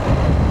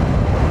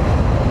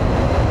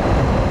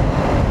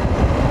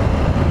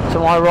 To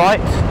my right,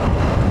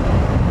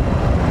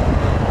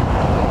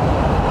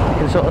 you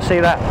can sort of see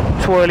that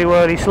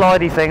twirly-whirly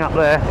slidey thing up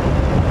there.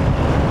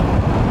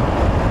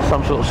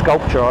 Some sort of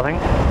sculpture, I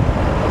think.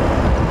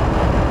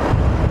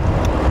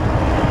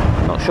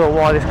 Not sure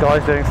why this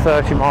guy's doing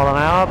 30 mile an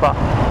hour, but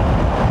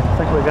I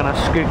think we're going to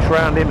scooch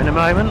around him in a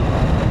moment.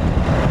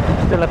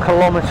 Still a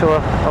kilometre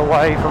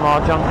away from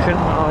our junction.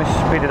 Oh, he's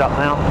speeded up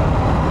now.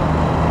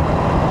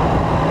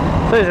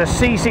 So there's a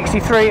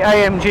C63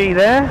 AMG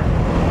there.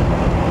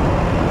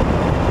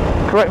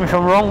 Correct me if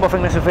I'm wrong, but I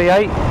think that's a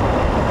V8.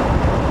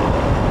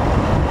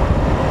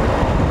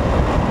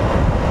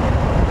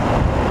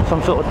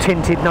 Some sort of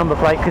tinted number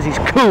plate because he's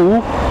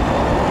cool.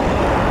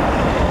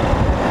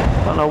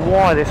 I don't know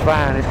why this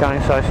van is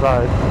going so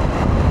slow.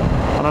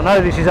 And I know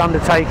this is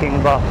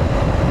undertaking, but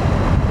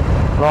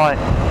right,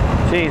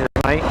 Jesus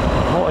mate,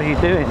 what are you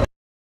doing?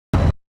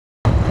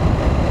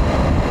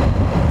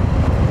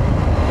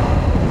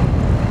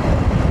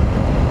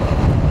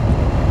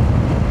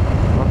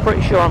 I'm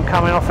pretty sure I'm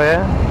coming off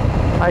here.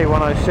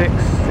 A106,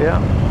 yeah.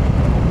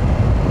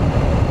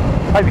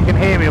 Hope you can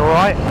hear me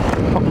alright.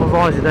 Pop my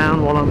visor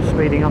down while I'm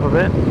speeding up a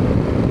bit.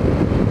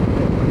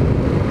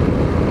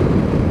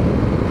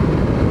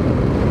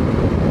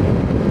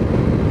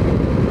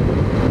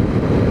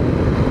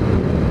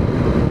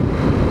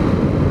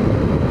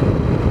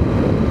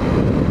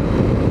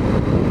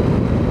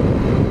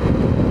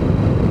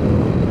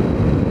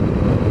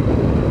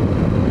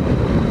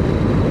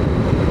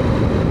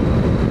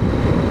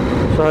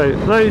 So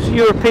those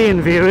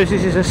European viewers,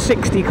 this is a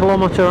 60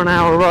 km/h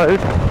road.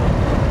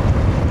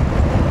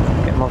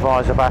 Get my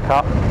visor back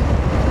up.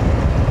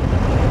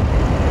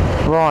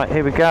 Right,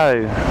 here we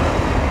go.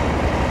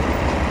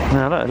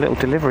 Now look, a little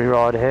delivery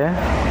rider here.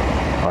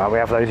 Well, we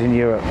have those in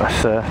Europe,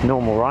 that's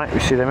normal, right? We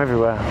see them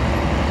everywhere.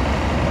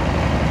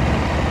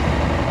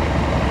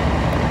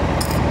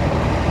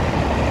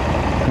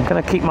 I'm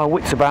going to keep my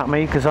wits about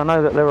me because I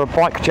know that there are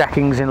bike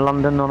jackings in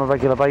London on a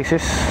regular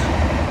basis,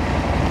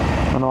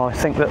 and I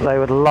think that they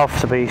would love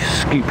to be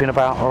scooping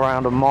about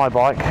around on my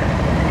bike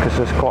because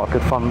it's quite a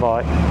good fun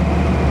bike.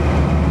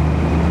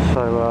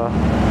 So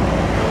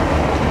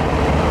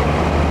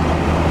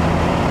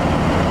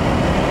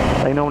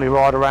they normally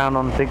ride around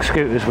on big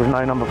scooters with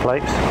no number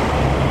plates.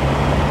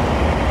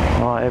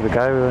 Right, here we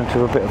go, we're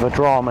into a bit of a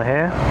drama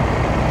here.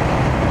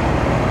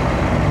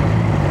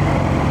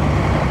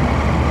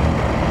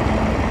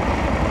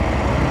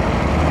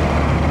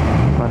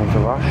 To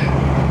rush.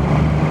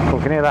 Cool,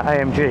 can you hear that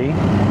AMG?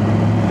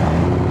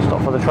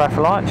 Stop for the traffic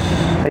lights.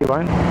 He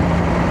won't.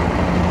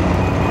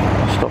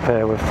 I'll stop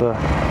here with the...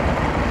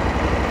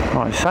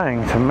 Right, it's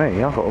saying to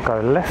me I've got to go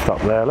left up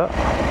there, look.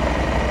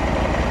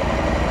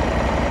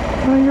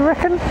 Oh, you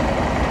reckon?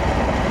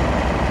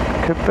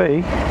 Could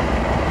be.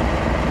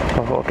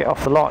 So I've got to get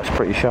off the lights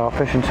pretty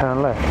sharpish and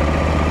turn left.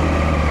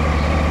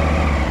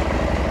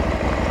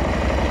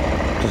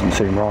 Doesn't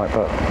seem right,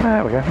 but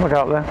there we go, we'll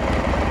go up there.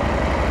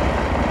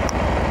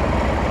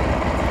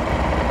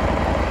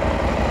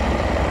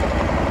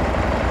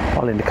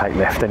 I'll indicate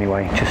left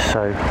anyway, just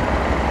so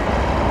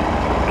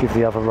give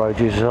the other road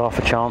users half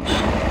a chance.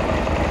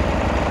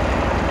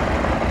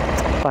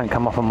 Don't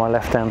come up on my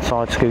left hand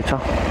side scooter.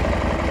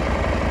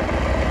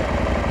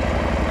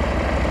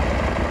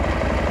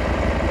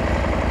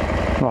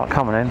 Right,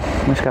 come on in,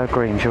 let's go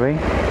green, shall we?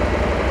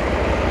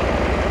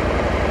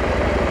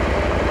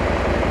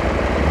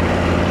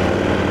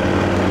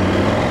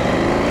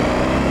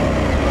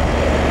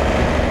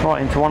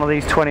 Right into one of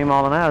these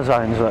 20-mile-an-hour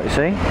zones, like you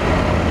see.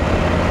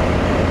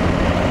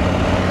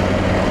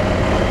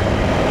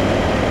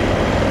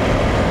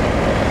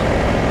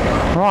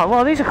 Right,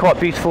 well these are quite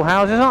beautiful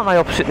houses, aren't they,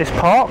 opposite this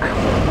park?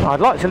 I'd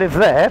like to live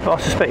there, but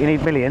I suspect you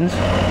need millions.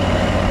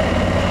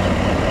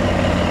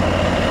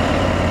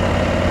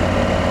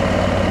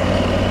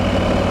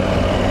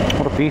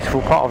 What a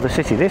beautiful part of the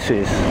city this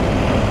is.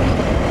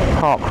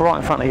 Park right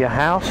in front of your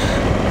house.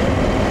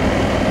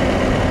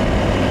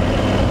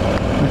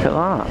 Look at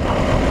that.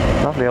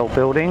 Lovely old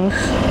buildings.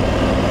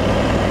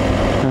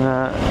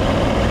 And,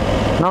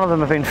 none of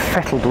them have been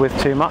fettled with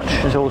too much.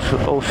 It's all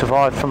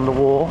survived from the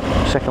war,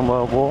 Second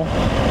World War.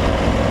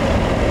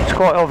 It's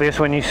quite obvious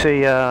when you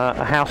see a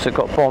house that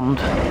got bombed,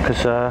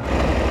 because,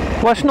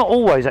 well, it's not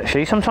always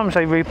actually. Sometimes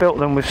they rebuilt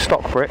them with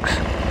stock bricks.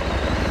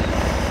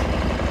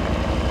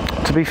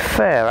 To be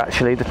fair,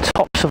 actually, the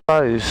tops of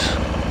those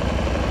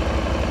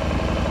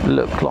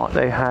look like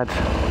they had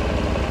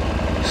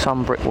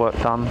some brickwork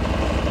done.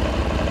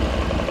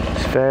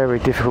 It's very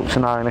difficult to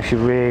know unless you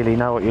really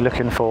know what you're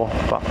looking for,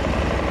 but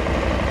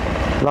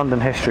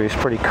London history is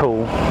pretty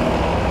cool.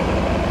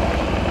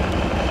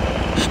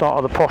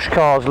 Start of the posh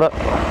cars, look.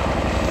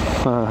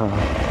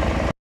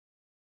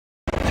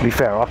 To be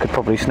fair, I could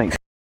probably sneak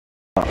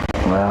up.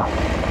 Well,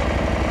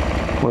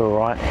 we're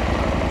alright.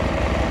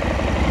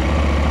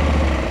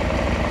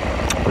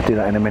 We'll do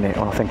that in a minute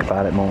when I think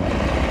about it more.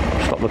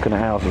 Stop looking at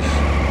houses.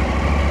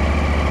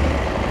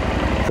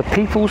 The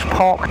People's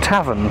Park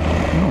Tavern.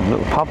 Oh,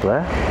 little pub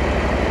there.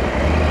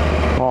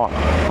 Right.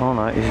 Oh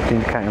no, he's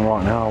indicating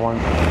right now. I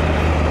won't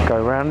go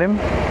around him.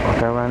 I'll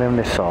go around him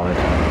this side.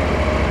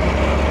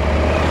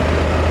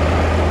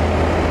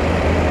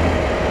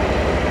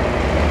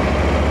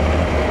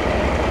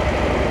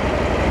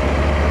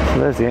 So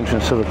there's the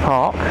entrance to the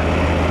park,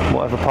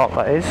 whatever park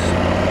that is.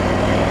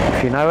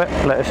 If you know it,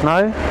 let us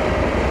know.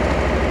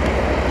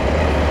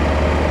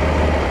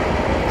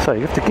 So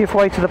you have to give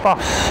way to the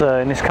bus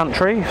in this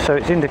country, so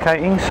it's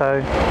indicating,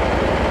 so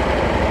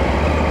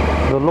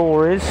the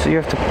law is you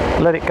have to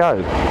let it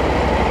go.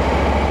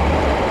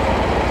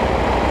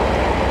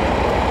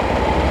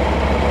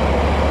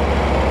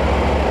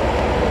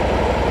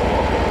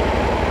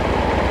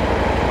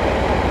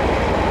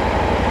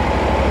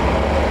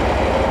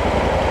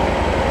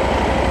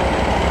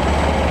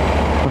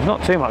 There's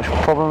not too much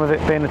problem with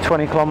it being a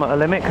 20-kilometre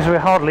limit because we're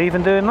hardly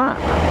even doing that.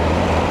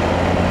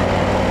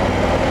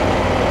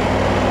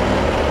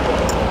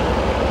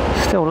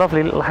 Still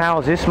lovely little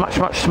houses,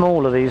 much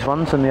smaller these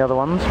ones than the other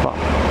ones, but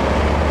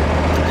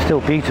still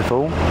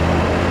beautiful.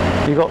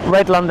 You've got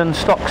red London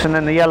stocks and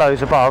then the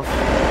yellows above.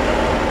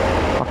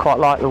 I quite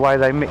like the way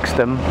they mixed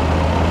them.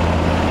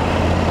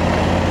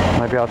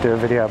 Maybe I'll do a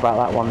video about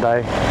that one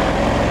day.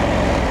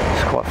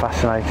 It's quite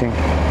fascinating.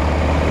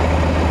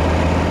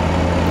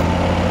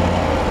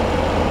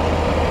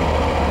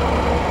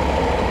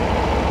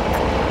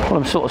 Well,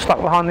 I'm sort of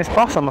stuck behind this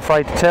bus, I'm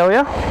afraid to tell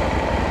you.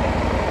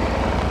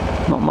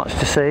 Not much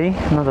to see.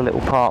 Another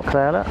little park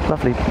there, look.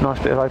 Lovely, nice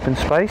bit of open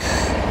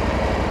space.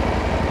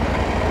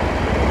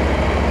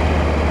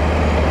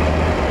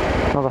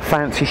 Another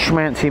fancy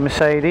schmancy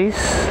Mercedes.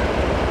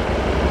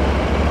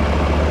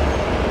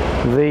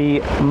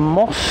 The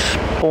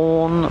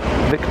Mossbourne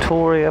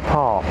Victoria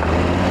Park.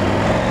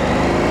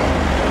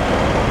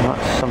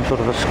 That's some sort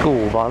of a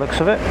school by the looks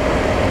of it.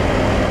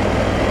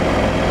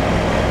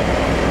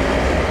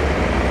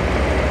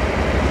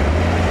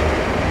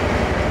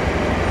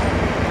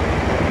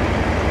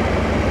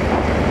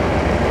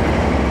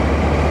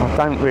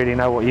 I don't really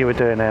know what you were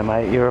doing there,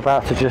 mate. You're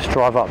about to just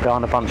drive up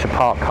behind a bunch of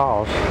parked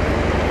cars.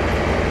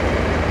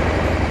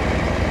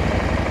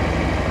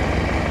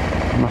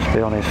 Must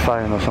be on his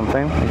phone or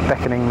something. He's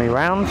beckoning me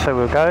round, so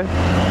we'll go.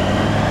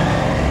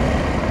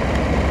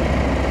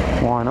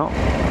 Why not?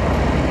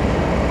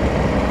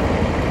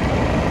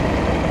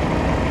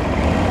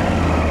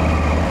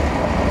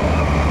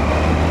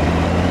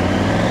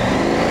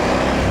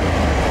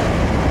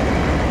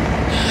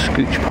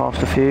 Scooch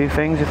past a few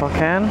things if I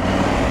can.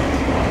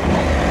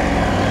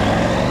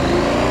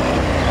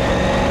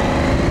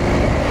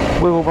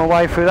 Wiggle my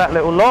way through that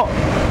little lot.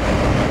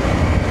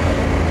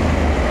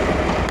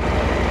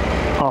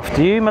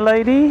 After you, my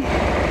lady.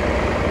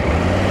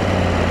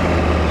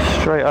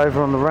 Straight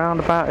over on the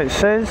roundabout, it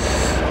says.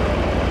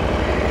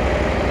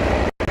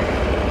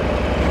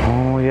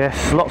 Oh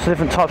yes, lots of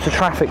different types of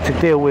traffic to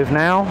deal with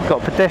now.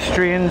 Got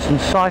pedestrians and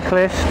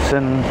cyclists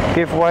and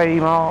giveaway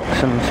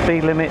marks and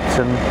speed limits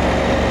and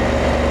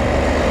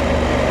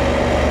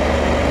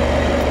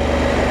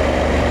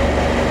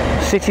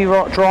city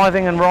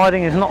driving and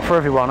riding is not for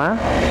everyone, eh?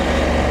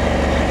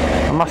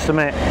 I must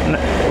admit,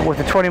 with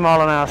the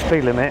 20-mile-an-hour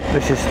speed limit,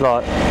 this is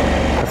like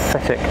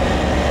pathetic.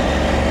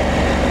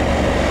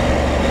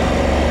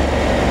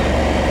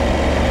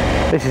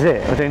 This is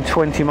it, we're doing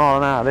 20 mile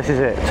an hour, this is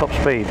it, top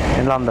speed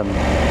in London.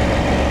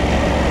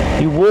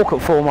 You walk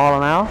at 4 mile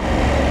an hour.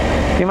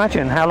 Can you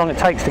imagine how long it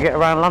takes to get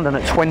around London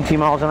at 20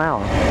 miles an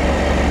hour?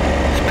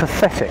 It's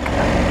pathetic.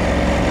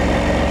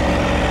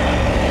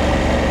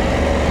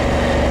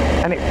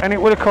 And it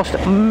would have cost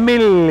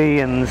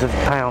millions of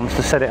pounds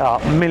to set it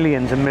up,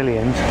 millions and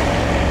millions,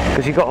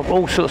 because you've got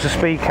all sorts of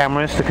speed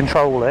cameras to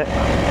control it.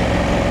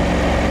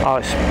 Oh,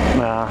 it's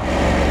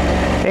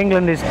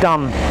England is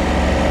done.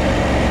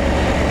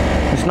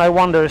 It's no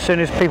wonder as soon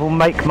as people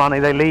make money,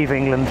 they leave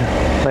England.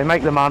 They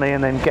make the money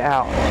and then get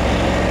out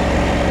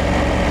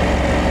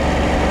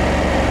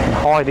and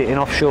hide it in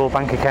offshore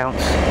bank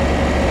accounts,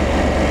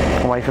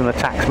 away from the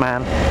tax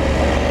man.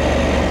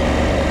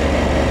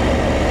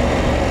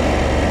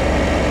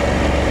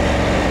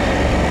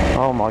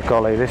 Oh my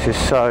golly, this is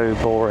so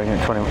boring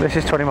at 20. This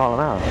is 20 mile an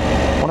hour.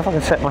 I wonder if I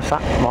can set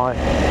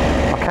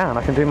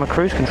I can do my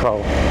cruise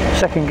control.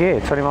 Second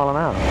gear, 20 mile an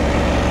hour.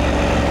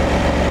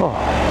 Oh,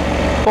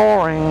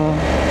 boring.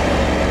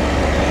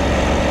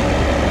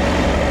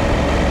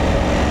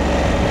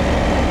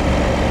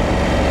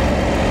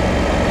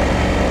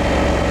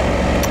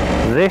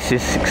 This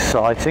is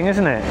exciting,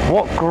 isn't it?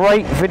 What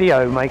great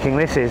video making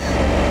this is.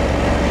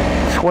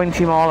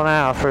 20 mile an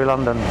hour through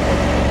London.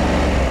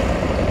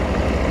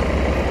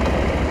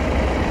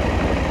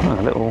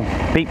 A little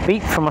beep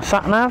beep from my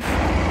sat nav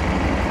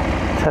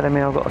telling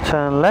me I've got to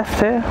turn left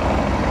here.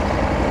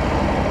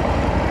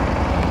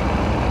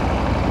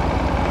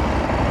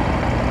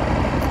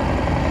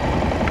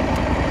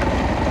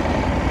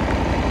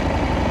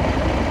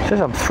 It says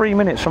I'm 3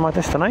 minutes from my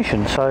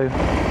destination, so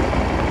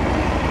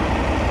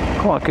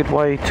quite a good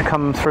way to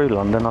come through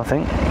London, I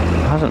think.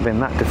 It hasn't been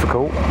that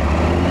difficult.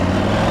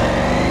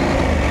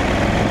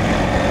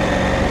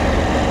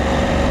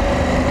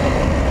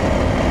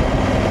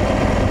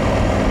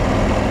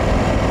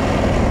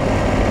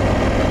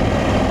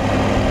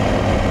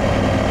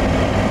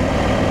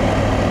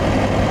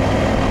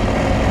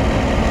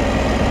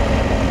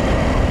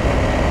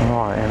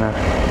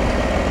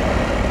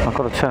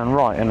 Turn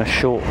right in a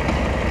short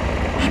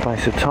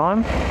space of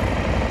time.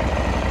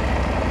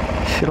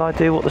 Shall I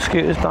do what the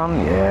scooter's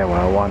done? Yeah,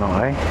 well, why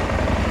not, eh?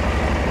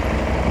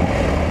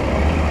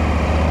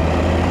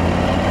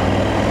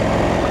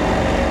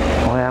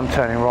 I am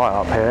turning right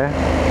up here.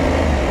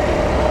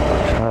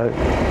 So,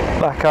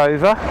 back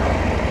over.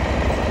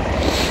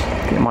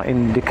 Get my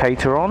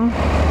indicator on.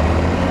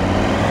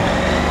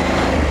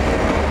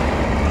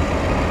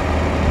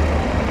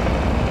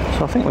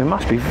 I think we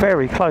must be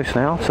very close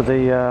now to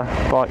the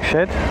bike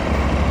shed.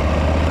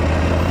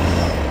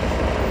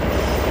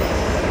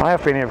 I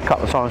have been here a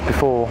couple of times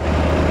before,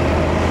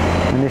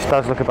 and this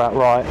does look about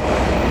right.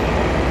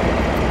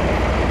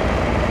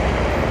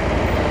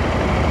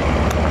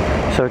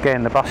 So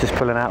again, the bus is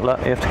pulling out. Look,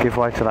 you have to give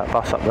way to that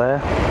bus up there,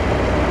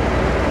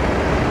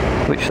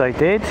 which they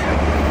did.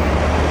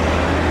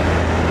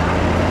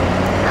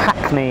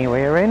 Hackney,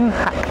 we're in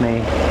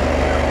Hackney.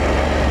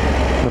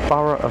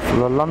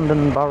 The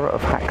London Borough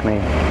of Hackney.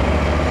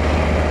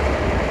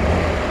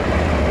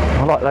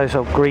 I like those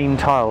old green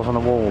tiles on the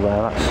wall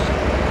there.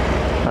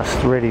 That's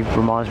really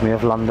reminds me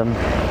of London.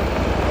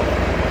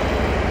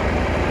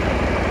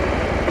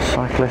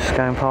 Cyclists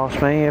going past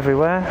me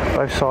everywhere,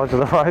 both sides of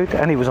the road,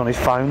 and he was on his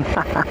phone.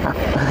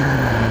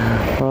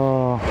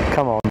 Oh,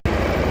 come on,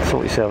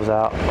 sort yourselves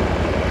out.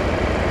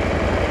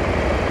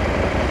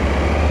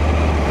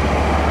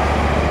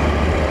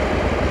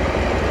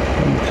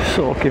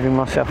 Sort of giving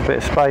myself a bit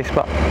of space,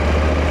 but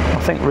I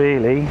think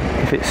really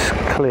if it's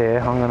clear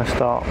I'm going to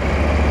start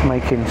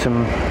making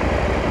some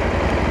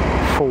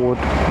forward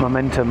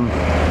momentum.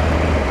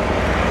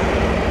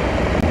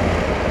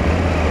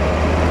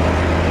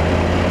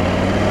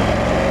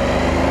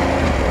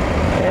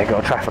 Yeah,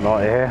 got a traffic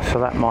light here, so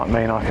that might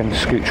mean I can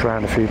scooch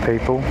around a few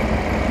people.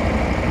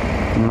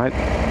 Nope.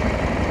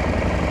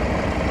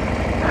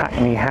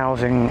 Hackney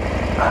housing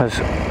has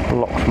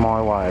blocked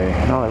my way.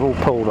 No, they've all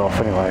pulled off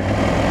anyway,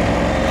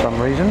 for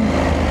some reason.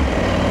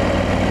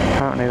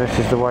 Apparently this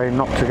is the way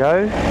not to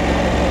go.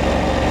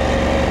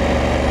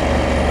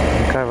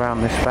 Go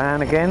around this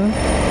van again.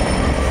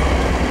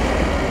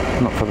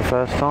 Not for the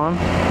first time.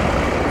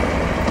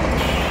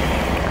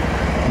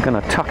 I'm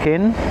going to tuck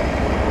in.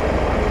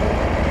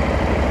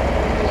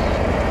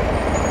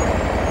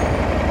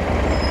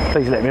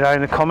 Please let me know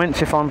in the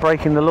comments if I'm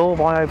breaking the law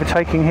by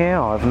overtaking here.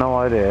 I have no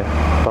idea,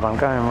 but I'm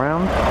going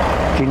round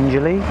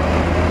gingerly.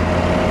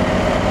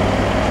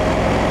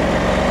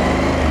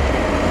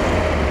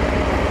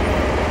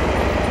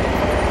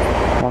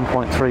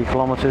 .3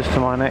 kilometres to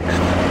my next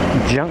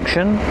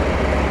junction.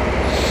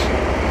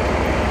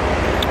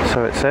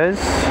 So it says.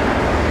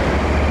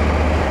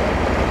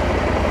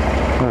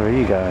 Where are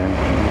you going?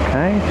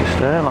 Okay, just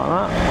there like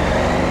that.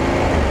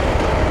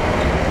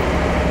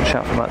 Watch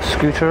out for that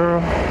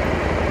scooter.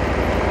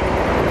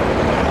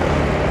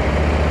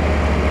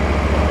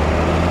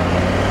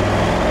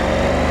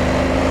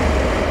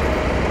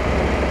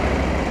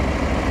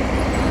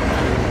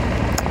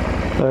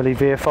 Early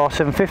VFR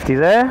 750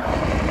 there.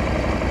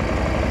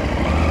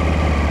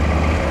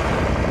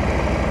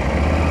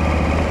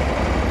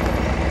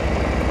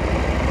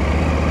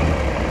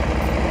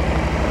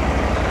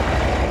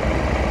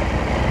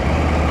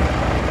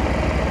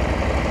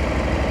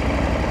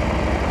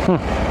 Oh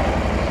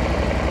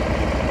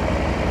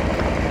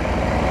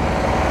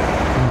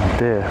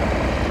dear,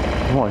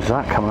 what is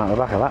that coming out the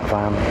back of that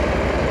van?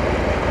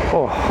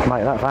 Oh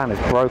mate, that van is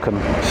broken,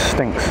 it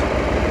stinks.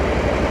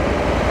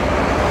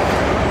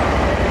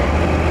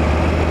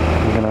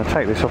 I'm going to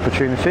take this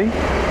opportunity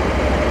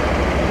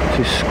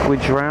to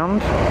squidge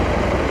round.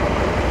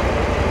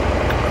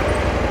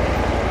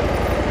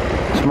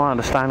 It's my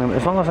understanding that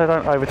as long as I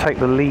don't overtake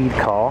the lead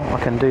car, I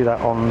can do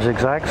that on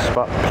zigzags,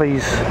 but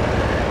please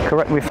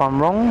correct me if I'm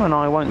wrong and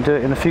I won't do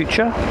it in the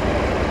future.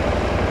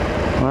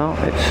 Well,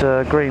 it's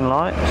a green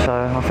light, so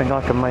I think I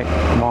can make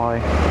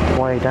my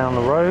way down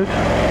the road.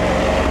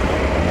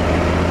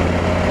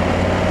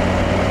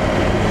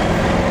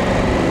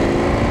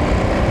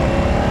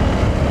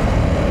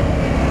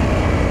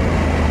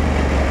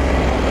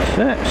 That's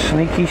it,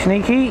 sneaky,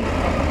 sneaky.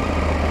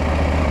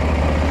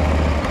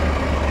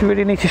 Do you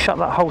really need to shut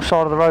that whole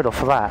side of the road off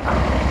for that?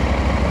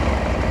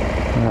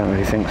 I don't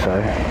really think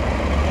so.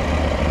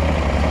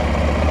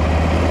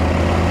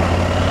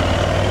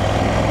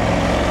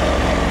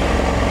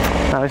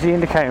 Now, is he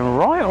indicating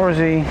right, or is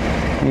he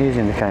is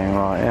indicating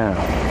right, yeah.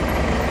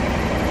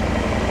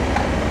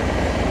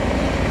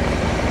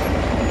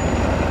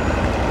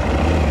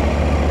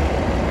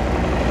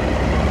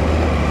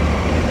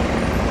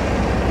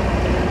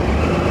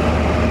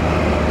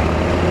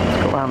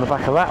 Let's go round the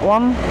back of that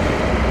one.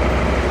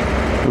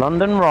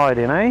 London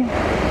riding, eh?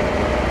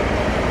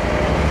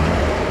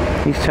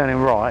 He's turning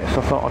right, so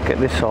I thought I'd get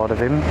this side of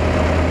him.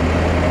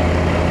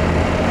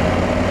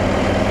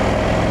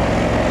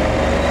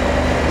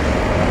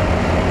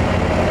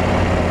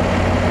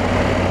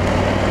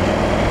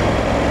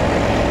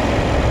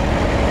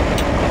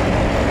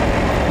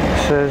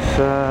 Says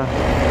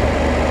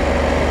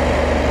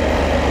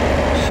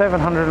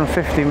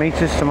 750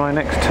 metres to my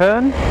next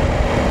turn.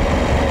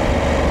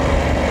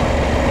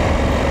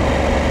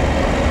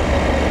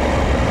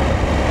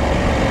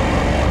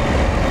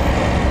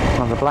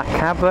 Another black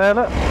cab there,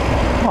 look.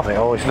 Oh, they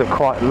always look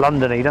quite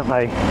London-y, don't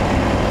they?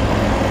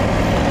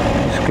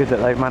 It's good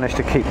that they've managed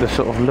to keep the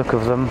sort of look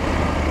of them.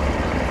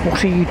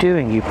 What are you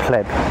doing, you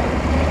pleb?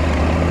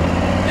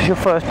 This is your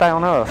first day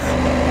on Earth.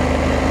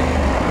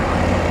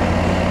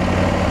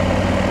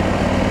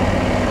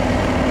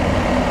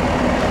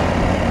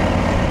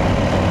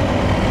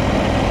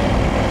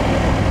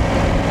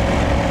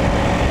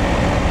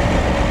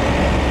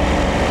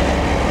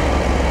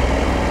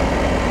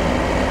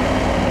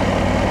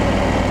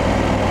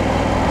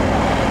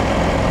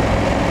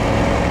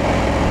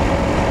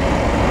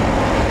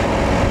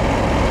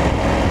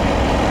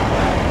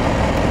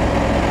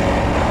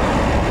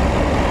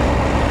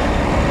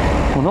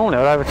 Normally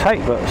I'd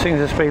overtake, but seeing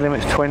as the speed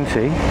limit's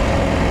 20,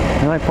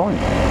 no point.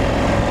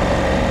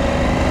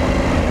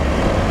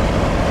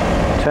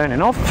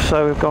 Turning off,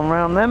 so we've gone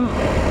round them.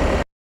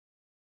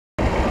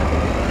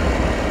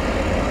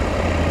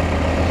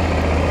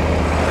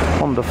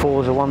 Honda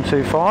Forza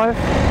 125.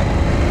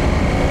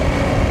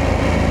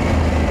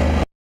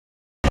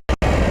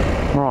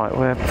 Right,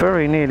 we're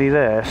very nearly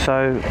there, so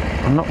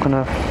I'm not going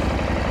to,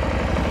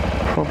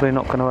 probably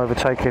not going to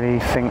overtake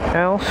anything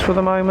else for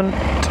the moment.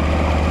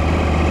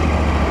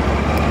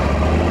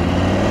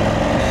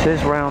 This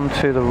is round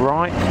to the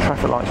right,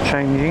 traffic light's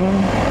changing.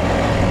 And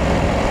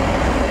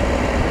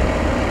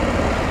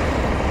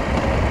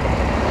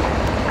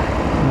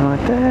I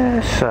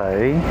dare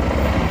say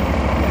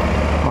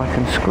I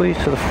can squeeze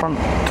to the front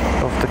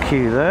of the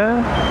queue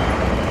there.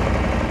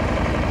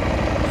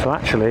 So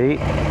actually,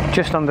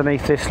 just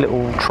underneath this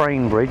little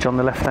train bridge on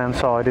the left hand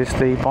side is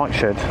the bike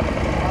shed.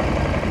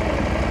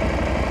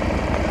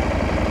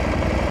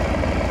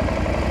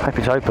 Hope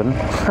it's open.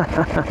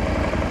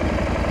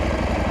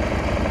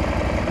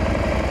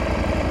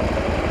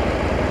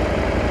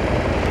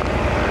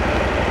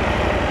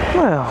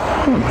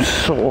 Well,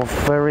 sort of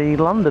very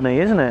London-y,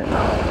 isn't it?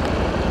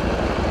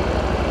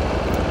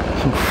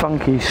 Some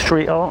funky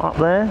street art up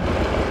there.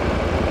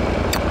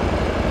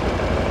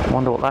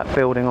 Wonder what that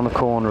building on the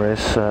corner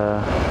is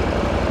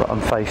that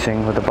I'm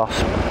facing, with the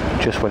bus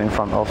just went in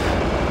front of.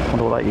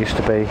 Wonder what that used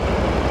to be.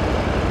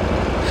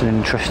 It's an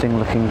interesting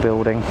looking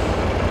building.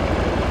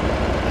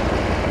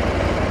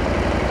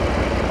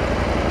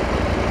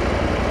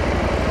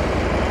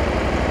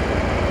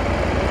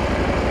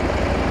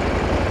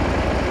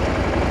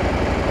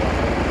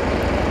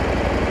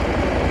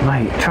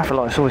 Mate, traffic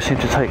lights always seem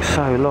to take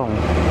so long.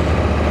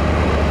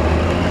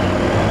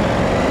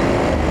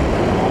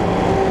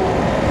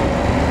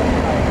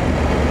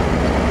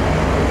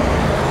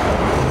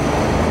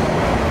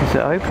 Is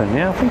it open?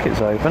 Yeah, I think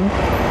it's open.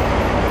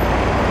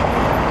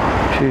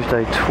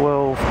 Tuesday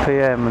 12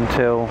 PM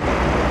until...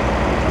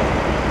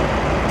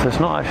 So it's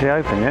not actually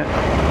open yet.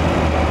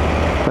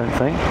 Don't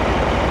think.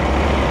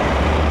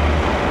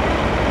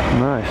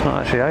 No, it's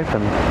not actually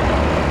open.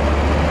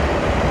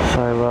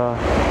 So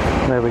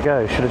there we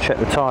go, should have checked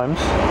the times.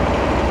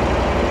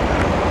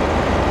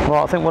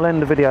 Well, I think we'll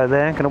end the video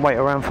there. Going to wait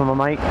around for my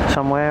mate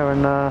somewhere,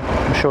 and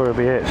I'm sure he'll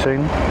be here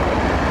soon.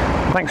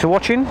 Thanks for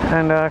watching,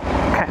 and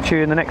catch you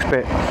in the next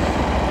bit.